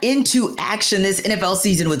 snap into action this NFL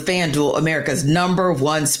season with FanDuel, America's #1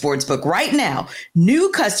 sportsbook. Right now, new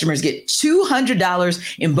customers get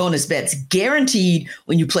 $200 in bonus bets guaranteed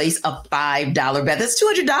when you place a $5 bet. That's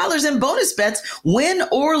 $200 in bonus bets, win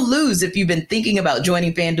or lose. If you've been thinking about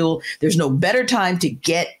joining FanDuel, there's no better time to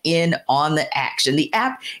get in on the action. The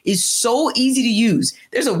app is so easy to use.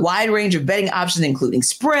 There's a wide range of betting options, including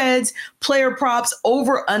spreads, player props,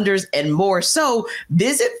 over-unders, and more. So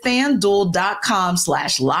visit FanDuel.com/locked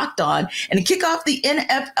on and to kick off the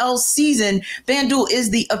NFL season. FanDuel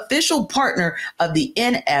is the official partner of the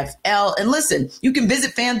NFL. And listen, you can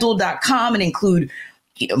visit FanDuel.com and include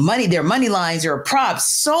their money lines, their props,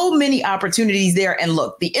 so many opportunities there. And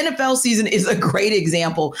look, the NFL season is a great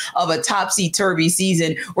example of a topsy-turvy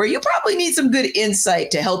season where you probably need some good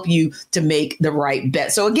insight to help you to make the right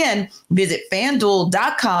bet. So again, visit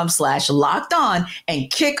FanDuel.com/locked on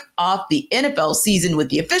and kick off the NFL season with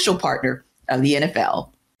the official partner of the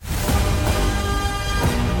NFL.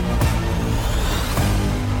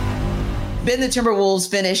 Ben, the Timberwolves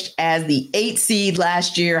finished as the 8th seed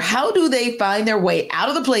last year. How do they find their way out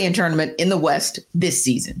of the play-in tournament in the West this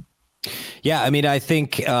season? Yeah, I mean, I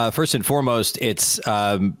think first and foremost, it's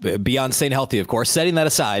beyond staying healthy, of course, setting that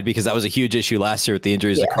aside, because that was a huge issue last year with the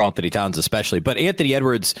injuries to Karl Anthony Towns especially. But Anthony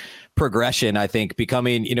Edwards' progression, I think,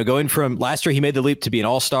 becoming, going from last year, he made the leap to be an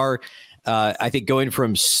all-star. I think going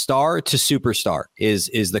from star to superstar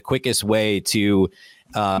is the quickest way to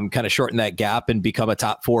kind of shorten that gap and become a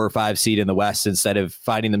top 4 or 5 seed in the West instead of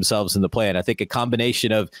finding themselves in the play. And I think a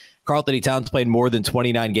combination of Karl Anthony Towns playing more than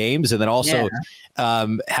 29 games and then also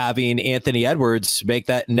having Anthony Edwards make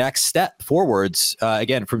that next step forwards,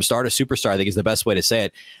 again, from star to superstar, I think is the best way to say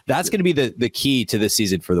it. That's going to be the key to this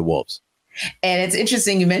season for the Wolves. And it's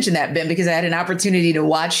interesting you mentioned that, Ben, because I had an opportunity to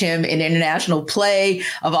watch him in international play.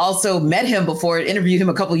 I've also met him before, interviewed him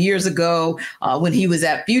a couple years ago when he was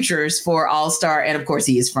at Futures for All-Star. And of course,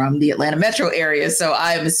 he is from the Atlanta metro area. So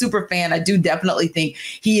I am a super fan. I do definitely think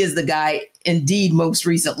he is the guy, indeed, most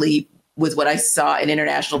recently, with what I saw in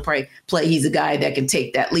international play, he's a guy that can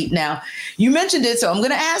take that leap. Now, you mentioned it, so I'm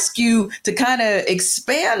going to ask you to kind of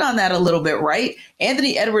expand on that a little bit, right?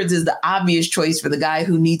 Anthony Edwards is the obvious choice for the guy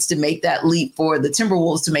who needs to make that leap, for the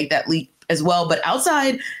Timberwolves to make that leap as well. But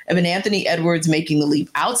outside of an Anthony Edwards making the leap,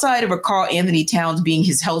 outside of a Karl Anthony Towns being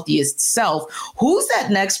his healthiest self, who's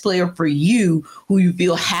that next player for you who you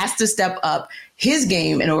feel has to step up his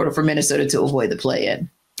game in order for Minnesota to avoid the play-in?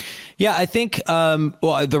 Yeah, I think,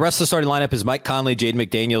 the rest of the starting lineup is Mike Conley, Jaden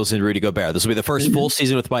McDaniels, and Rudy Gobert. This will be the first full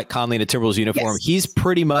season with Mike Conley in a Timberwolves uniform. Yes. He's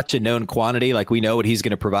pretty much a known quantity. Like, we know what he's going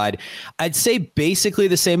to provide. I'd say basically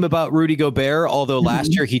the same about Rudy Gobert, although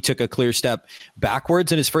last year he took a clear step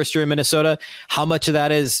backwards in his first year in Minnesota. How much of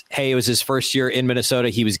that is, hey, it was his first year in Minnesota.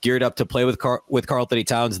 He was geared up to play with Karl Anthony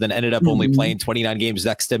Towns, then ended up only playing 29 games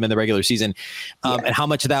next to him in the regular season. And how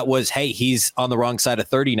much of that was, hey, he's on the wrong side of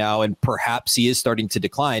 30 now, and perhaps he is starting to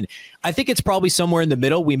decline. I think it's probably somewhere in the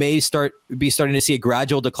middle. We may be starting to see a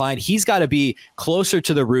gradual decline. He's got to be closer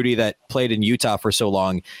to the Rudy that played in Utah for so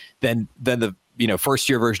long than the first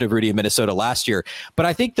year version of Rudy in Minnesota last year. But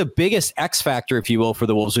I think the biggest X factor, if you will, for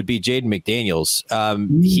the Wolves would be Jaden McDaniels.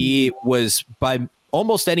 He was, by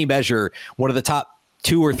almost any measure, one of the top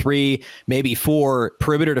 2 or 3, maybe 4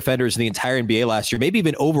 perimeter defenders in the entire NBA last year, maybe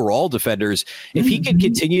even overall defenders. If he could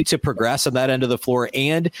continue to progress on that end of the floor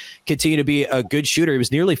and continue to be a good shooter, he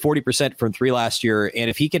was nearly 40% from 3 last year. And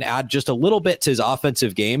if he can add just a little bit to his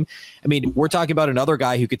offensive game, I mean, we're talking about another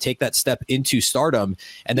guy who could take that step into stardom.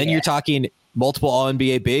 And then you're talking multiple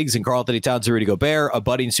All-NBA bigs and Karl Anthony Towns and Rudy Gobert, a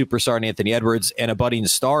budding superstar in Anthony Edwards, and a budding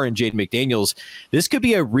star in Jaden McDaniels. This could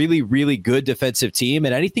be a really, really good defensive team,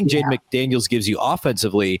 and anything Jaden McDaniels gives you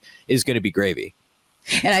offensively is going to be gravy.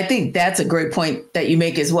 And I think that's a great point that you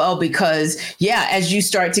make as well, because, as you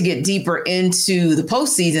start to get deeper into the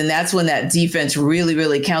postseason, that's when that defense really,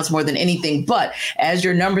 really counts more than anything. But as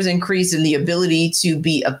your numbers increase and the ability to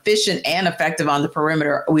be efficient and effective on the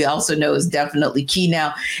perimeter, we also know is definitely key.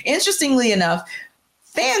 Now, interestingly enough,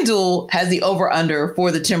 FanDuel has the over-under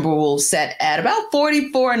for the Timberwolves set at about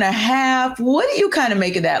 44.5. What do you kind of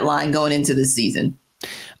make of that line going into the season?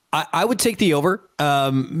 I would take the over.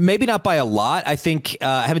 Maybe not by a lot. I think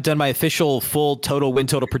I haven't done my official full total win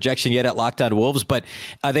total projection yet at Locked On Wolves, but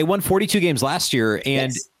they won 42 games last year.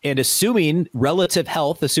 And assuming relative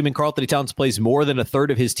health, assuming Karl Anthony Towns plays more than a third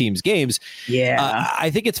of his team's games, I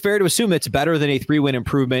think it's fair to assume it's better than a 3-win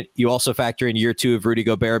improvement. You also factor in year 2 of Rudy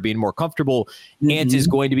Gobert being more comfortable. Ant is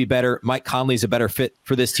going to be better. Mike Conley's a better fit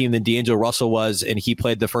for this team than D'Angelo Russell was, and he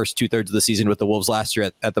played the first 2/3 of the season with the Wolves last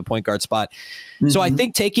year at the point guard spot. So I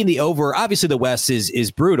think taking the over, obviously the West is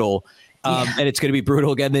brutal, and it's going to be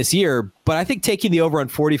brutal again this year, but I think taking the over on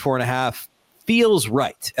 44.5 feels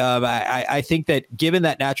right. I think that given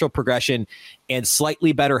that natural progression and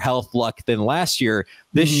slightly better health luck than last year,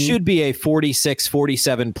 this should be a 46,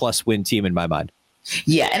 47 plus win team in my mind.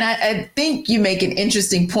 Yeah. And I think you make an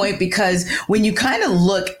interesting point, because when you kind of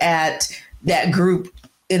look at that group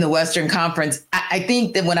in the Western Conference, I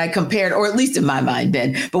think that when I compare it, or at least in my mind,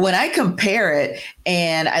 Ben, but when I compare it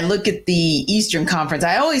and I look at the Eastern Conference,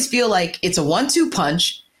 I always feel like it's a 1-2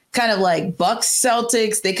 punch. Kind of like Bucks,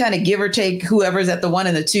 Celtics, they kind of give or take whoever's at the 1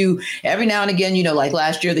 and the 2. Every now and again, like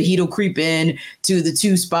last year, the Heat will creep in to the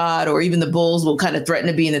 2 spot, or even the Bulls will kind of threaten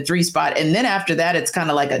to be in the 3 spot. And then after that, it's kind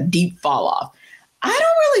of like a deep fall off. I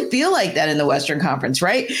don't really feel like that in the Western Conference,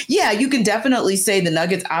 right? Yeah, you can definitely say the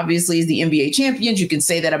Nuggets obviously is the NBA champions. You can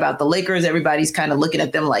say that about the Lakers. Everybody's kind of looking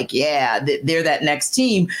at them like, yeah, they're that next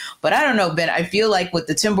team. But I don't know, Ben, I feel like with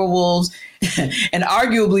the Timberwolves and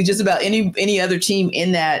arguably just about any other team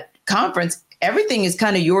in that conference, everything is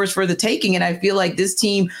kind of yours for the taking. And I feel like this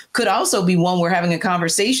team could also be one we're having a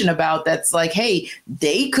conversation about that's like, hey,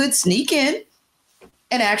 they could sneak in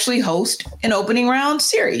and actually host an opening round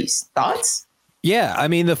series. Thoughts? Yeah, I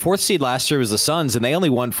mean, the 4th seed last year was the Suns, and they only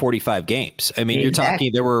won 45 games. I mean, You're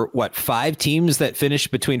talking, there were, 5 teams that finished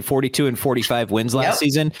between 42 and 45 wins last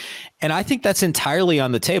season? And I think that's entirely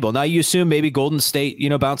on the table. Now, you assume maybe Golden State,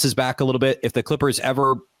 bounces back a little bit. If the Clippers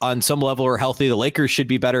ever on some level are healthy, the Lakers should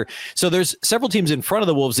be better. So there's several teams in front of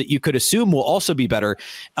the Wolves that you could assume will also be better.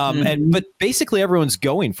 But basically everyone's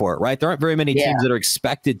going for it, right? There aren't very many teams that are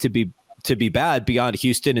expected to be bad beyond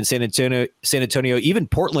Houston and San Antonio. Even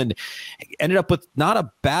Portland ended up with not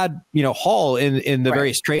a bad, haul in the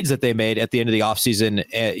various trades that they made at the end of the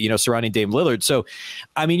offseason, surrounding Dame Lillard. So,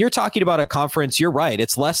 I mean, you're talking about a conference, you're right.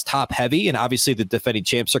 It's less top heavy, and obviously the defending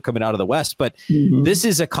champs are coming out of the West, but this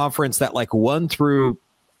is a conference that 1 through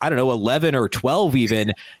 11 or 12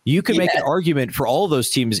 even, you can make an argument for all of those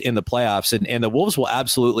teams in the playoffs. And the Wolves will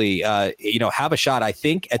absolutely, have a shot, I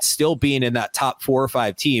think, at still being in that top 4 or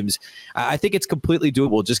 5 teams. I think it's completely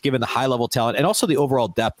doable, just given the high level talent and also the overall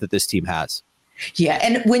depth that this team has. Yeah.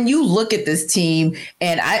 And when you look at this team,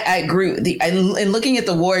 and I agree, in looking at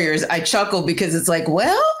the Warriors, I chuckle because it's like,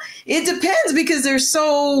 well, it depends, because they're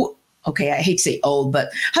so, okay, I hate to say old, but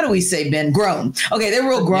how do we say, Ben? Grown. Okay, they're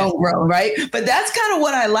real grown, right? But that's kind of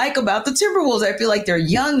what I like about the Timberwolves. I feel like they're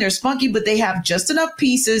young, they're spunky, but they have just enough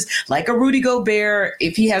pieces, like a Rudy Gobert.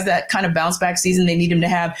 If he has that kind of bounce back season, they need him to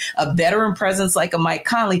have a veteran presence like a Mike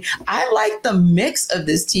Conley. I like the mix of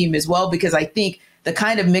this team as well, because I think the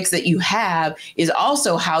kind of mix that you have is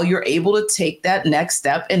also how you're able to take that next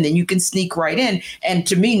step, and then you can sneak right in. And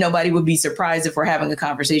to me, nobody would be surprised if we're having a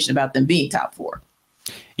conversation about them being top 4.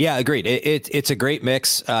 Yeah, agreed. It's a great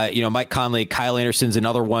mix. Mike Conley, Kyle Anderson's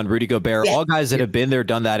another one, Rudy Gobert, all guys that have been there,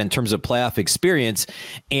 done that in terms of playoff experience.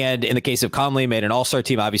 And in the case of Conley, made an all-star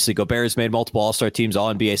team. Obviously, Gobert's made multiple all-star teams,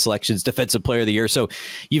 all NBA selections, defensive player of the year. So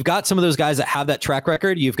you've got some of those guys that have that track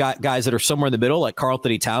record. You've got guys that are somewhere in the middle, like Karl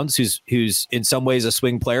Anthony Towns, who's in some ways a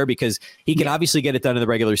swing player because he can obviously get it done in the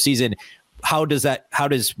regular season. How does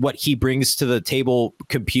what he brings to the table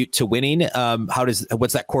compute to winning?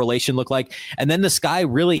 What's that correlation look like? And then the sky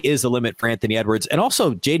really is the limit for Anthony Edwards and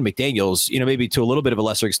also Jaden McDaniels, maybe to a little bit of a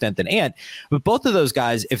lesser extent than Ant, but both of those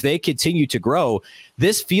guys, if they continue to grow,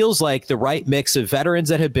 this feels like the right mix of veterans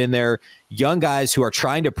that have been there, young guys who are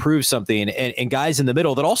trying to prove something, and guys in the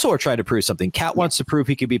middle that also are trying to prove something. Cat wants to prove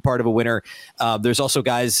he can be part of a winner. There's also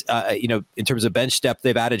guys, in terms of bench depth,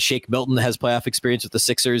 they've added Shake Milton, has playoff experience with the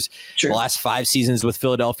Sixers. Sure. The last 5 seasons with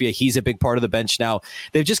Philadelphia, he's a big part of the bench now.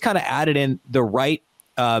 They've just kind of added in the right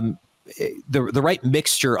the right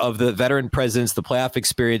mixture of the veteran presence, the playoff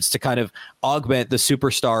experience to kind of augment the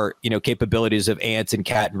superstar, capabilities of Ant and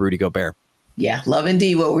Cat and Rudy Gobert. Yeah, love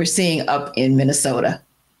indeed what we're seeing up in Minnesota.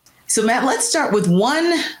 So, Matt, let's start with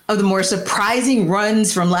one of the more surprising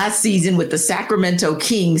runs from last season with the Sacramento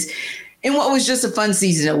Kings in what was just a fun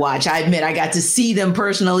season to watch. I admit I got to see them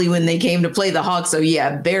personally when they came to play the Hawks. So,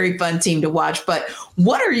 yeah, very fun team to watch. But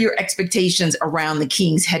what are your expectations around the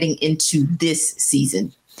Kings heading into this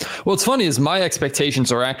season? What's funny is my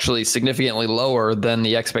expectations are actually significantly lower than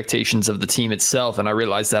the expectations of the team itself. And I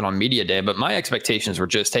realized that on media day, but my expectations were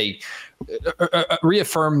just, hey,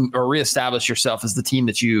 reaffirm or reestablish yourself as the team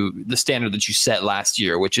the standard that you set last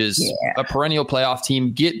year, which is a perennial playoff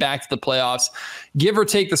team. Get back to the playoffs, give or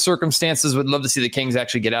take the circumstances. Would love to see the Kings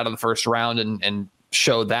actually get out of the first round and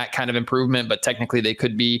show that kind of improvement, but technically they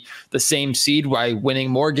could be the same seed by winning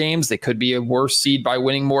more games. They could be a worse seed by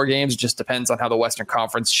winning more games. It just depends on how the Western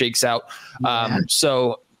Conference shakes out.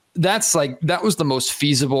 So that was the most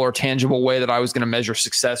feasible or tangible way that I was going to measure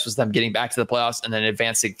success, was them getting back to the playoffs and then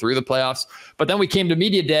advancing through the playoffs. But then we came to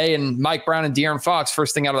media day, and Mike Brown and De'Aaron Fox,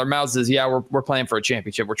 first thing out of their mouths is, we're playing for a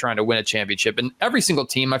championship. We're trying to win a championship. And every single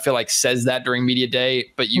team, I feel like, says that during media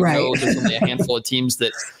day, but know there's only a handful of teams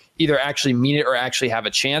that either actually mean it or actually have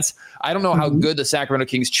a chance. I don't know how good the Sacramento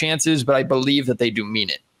Kings' chance is, but I believe that they do mean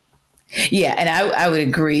it. Yeah, and I would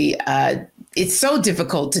agree. It's so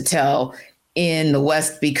difficult to tell in the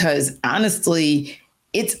West because honestly,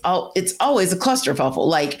 it's always a clusterfuffle.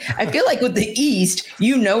 Like, I feel like with the East,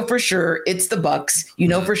 for sure it's the Bucks,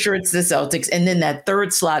 for sure it's the Celtics, and then that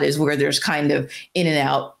third slot is where there's kind of in and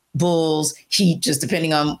out. Bulls, Heat, just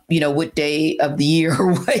depending on, what day of the year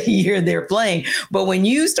or what year they're playing. But when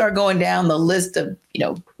you start going down the list of,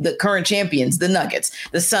 the current champions, the Nuggets,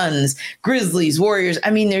 the Suns, Grizzlies, Warriors,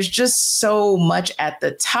 I mean, there's just so much at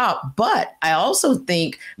the top. But I also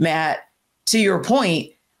think, Matt, to your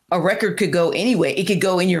point, a record could go anyway. It could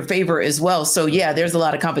go in your favor as well. So, there's a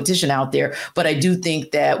lot of competition out there. But I do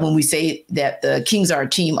think that when we say that the Kings are a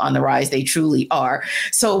team on the rise, they truly are.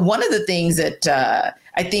 So one of the things that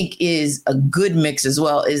I think is a good mix as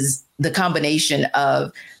well is the combination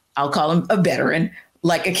of, I'll call him a veteran,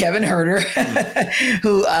 like a Kevin Huerter,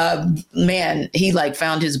 who, he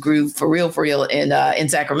found his groove for real in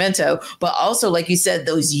Sacramento. But also, like you said,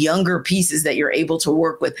 those younger pieces that you're able to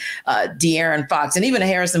work with, De'Aaron Fox and even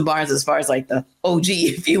Harrison Barnes, as far as like the OG,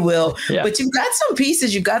 if you will. Yeah. But you've got some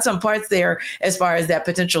pieces, you've got some parts there as far as that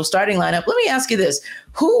potential starting lineup. Let me ask you this.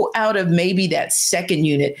 Who out of maybe that second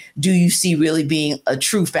unit do you see really being a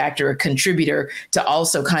true factor, a contributor to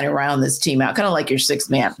also kind of round this team out, kind of like your sixth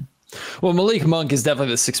man? Well, Malik Monk is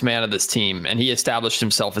definitely the sixth man of this team, and he established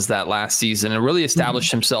himself as that last season and really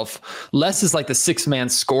established himself less as like the six-man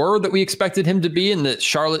scorer that we expected him to be, and that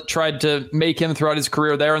Charlotte tried to make him throughout his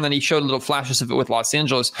career there, and then he showed little flashes of it with Los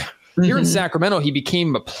Angeles. Here in Sacramento, he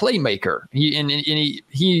became a playmaker. He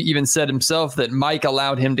even said himself that Mike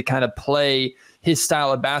allowed him to kind of play his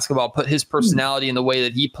style of basketball, put his personality in the way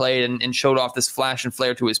that he played, and showed off this flash and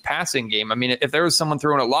flare to his passing game. I mean, if there was someone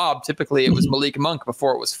throwing a lob, typically it was Malik Monk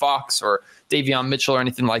before it was Fox or Davion Mitchell or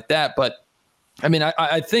anything like that. But I mean,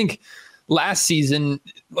 I think last season,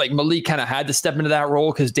 like, Malik kind of had to step into that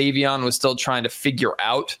role because Davion was still trying to figure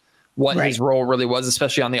out what his role really was,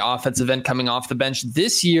 especially on the offensive end coming off the bench.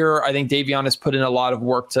 This year, I think Davion has put in a lot of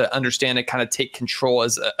work to understand and kind of take control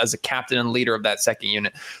as a captain and leader of that second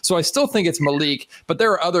unit. So I still think it's Malik, but there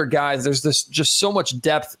are other guys. There's just so much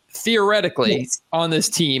depth theoretically on this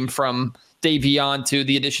team, from Davion to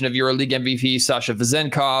the addition of EuroLeague MVP Sasha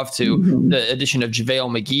Vezenkov to the addition of JaVale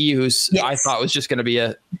McGee, who's I thought was just going to be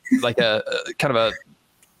a kind of a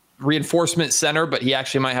reinforcement center, but he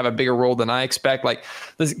actually might have a bigger role than I expect. Like,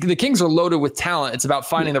 the Kings are loaded with talent. It's about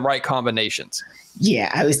finding the right combinations.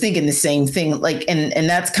 Yeah, I was thinking the same thing. Like, and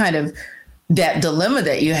that's kind of that dilemma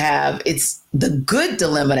that you have. It's the good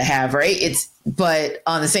dilemma to have, right? But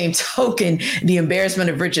on the same token, the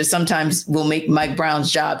embarrassment of riches sometimes will make Mike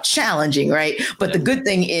Brown's job challenging, right? But the good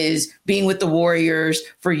thing is, being with the Warriors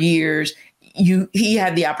for years, he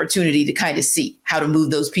had the opportunity to kind of see how to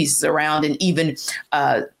move those pieces around, and even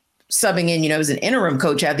subbing in, as an interim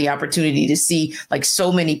coach, had the opportunity to see like so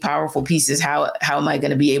many powerful pieces. How am I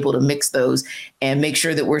going to be able to mix those and make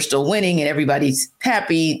sure that we're still winning and everybody's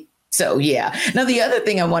happy? So, yeah. Now, the other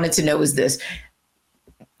thing I wanted to know is this.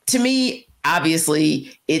 To me,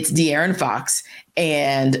 obviously, it's De'Aaron Fox,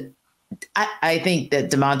 and I think that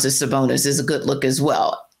Domantas Sabonis is a good look as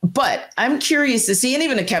well. But I'm curious to see, and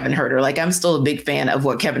even a Kevin Huerter, like, I'm still a big fan of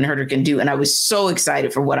what Kevin Huerter can do. And I was so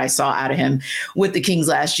excited for what I saw out of him with the Kings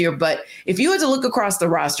last year. But if you had to look across the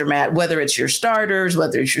roster, Matt, whether it's your starters,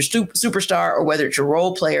 whether it's your superstar, or whether it's your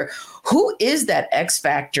role player, who is that X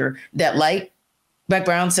factor that, like Mike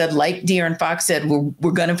Brown said, like De'Aaron Fox said,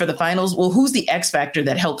 we're gunning for the finals? Well, who's the X factor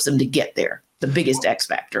that helps them to get there? The biggest X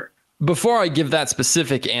factor? Before I give that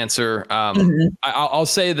specific answer, I'll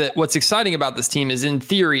say that what's exciting about this team is, in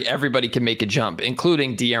theory, everybody can make a jump,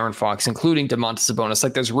 including De'Aaron Fox, including Domantas Sabonis.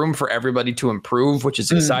 Like, there's room for everybody to improve, which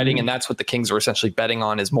is exciting, and that's what the Kings are essentially betting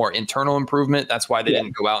on, is more internal improvement. That's why they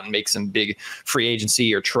didn't go out and make some big free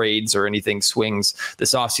agency or trades or anything swings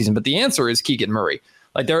this offseason. But the answer is Keegan Murray.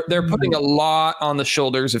 Like, they're putting a lot on the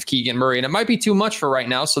shoulders of Keegan Murray, and it might be too much for right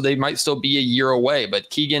now, so they might still be a year away. But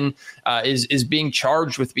Keegan is being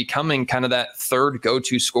charged with becoming kind of that third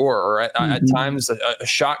go-to scorer, or at times a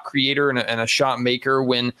shot creator and a shot maker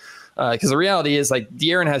when because the reality is, like,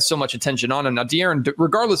 De'Aaron has so much attention on him. Now, De'Aaron,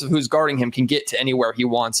 regardless of who's guarding him, can get to anywhere he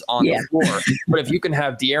wants on the floor. But if you can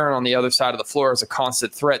have De'Aaron on the other side of the floor as a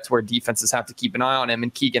constant threat to where defenses have to keep an eye on him,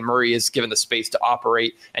 and Keegan Murray is given the space to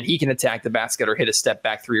operate, and he can attack the basket or hit a step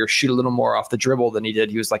back three or shoot a little more off the dribble than he did.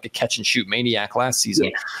 He was like a catch and shoot maniac last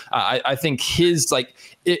season. I think his, like,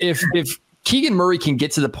 if Keegan Murray can get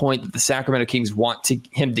to the point that the Sacramento Kings want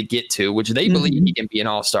him to get to, which they believe he can be an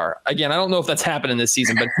all-star. Again, I don't know if that's happening this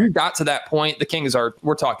season, but if he got to that point, the Kings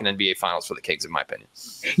we're talking NBA Finals for the Kings, in my opinion.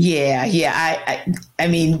 I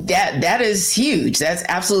mean, that is huge. That's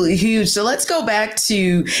absolutely huge. So let's go back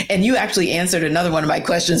to, and you actually answered another one of my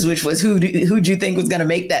questions, which was who do you think was going to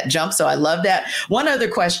make that jump? So I love that. One other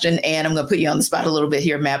question, and I'm going to put you on the spot a little bit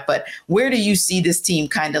here, Matt, but where do you see this team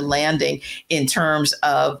kind of landing in terms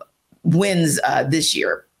of wins this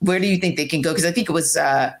year? Where do you think they can go? Because I think it was,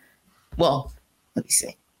 let me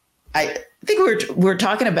see. I think we're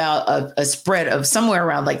talking about a spread of somewhere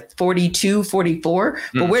around like 42, 44.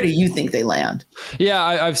 But where do you think they land? Yeah,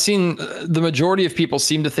 I've seen the majority of people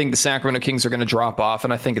seem to think the Sacramento Kings are going to drop off.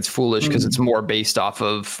 And I think it's foolish because it's more based off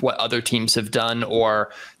of what other teams have done,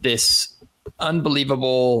 or this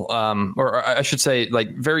unbelievable, or I should say,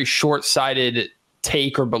 like, very short-sighted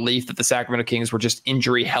take or belief that the Sacramento Kings were just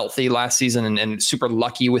injury healthy last season and super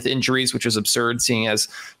lucky with injuries, which was absurd, seeing as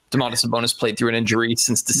Domantas Sabonis played through an injury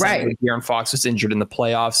since December. Right. De'Aaron Fox was injured in the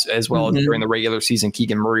playoffs, as well as during the regular season.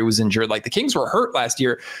 Keegan Murray was injured. Like, the Kings were hurt last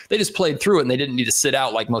year. They just played through it, and they didn't need to sit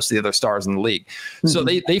out like most of the other stars in the league. So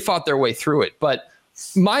they fought their way through it. But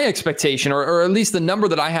my expectation, or at least the number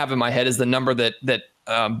that I have in my head, is the number that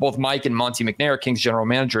both Mike and Monty McNair, Kings general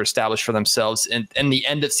manager, established for themselves in the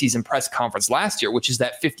end of season press conference last year, which is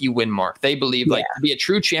that 50 win mark. They believe like to be a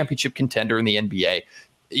true championship contender in the NBA,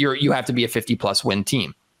 you have to be a 50 plus win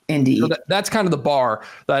team. Indeed. So that's kind of the bar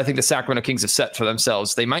that I think the Sacramento Kings have set for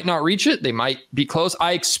themselves. They might not reach it. They might be close.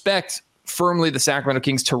 I expect firmly the Sacramento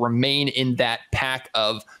Kings to remain in that pack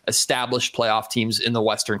of established playoff teams in the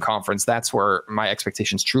Western Conference. That's where my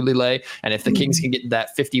expectations truly lay. And if the Kings can get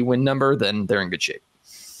that 50 win number, then they're in good shape.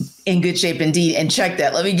 In good shape indeed. And check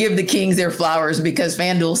that. Let me give the Kings their flowers, because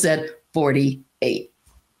FanDuel said 48.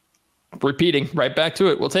 Repeating right back to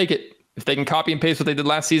it. We'll take it. If they can copy and paste what they did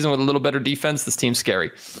last season with a little better defense, this team's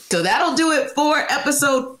scary. So that'll do it for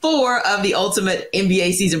episode 4 of the Ultimate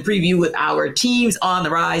NBA Season Preview with our teams on the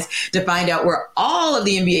rise. To find out where all of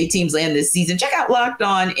the NBA teams land this season, check out Locked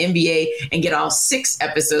On NBA and get all 6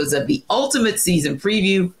 episodes of the Ultimate Season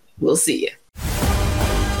Preview. We'll see you.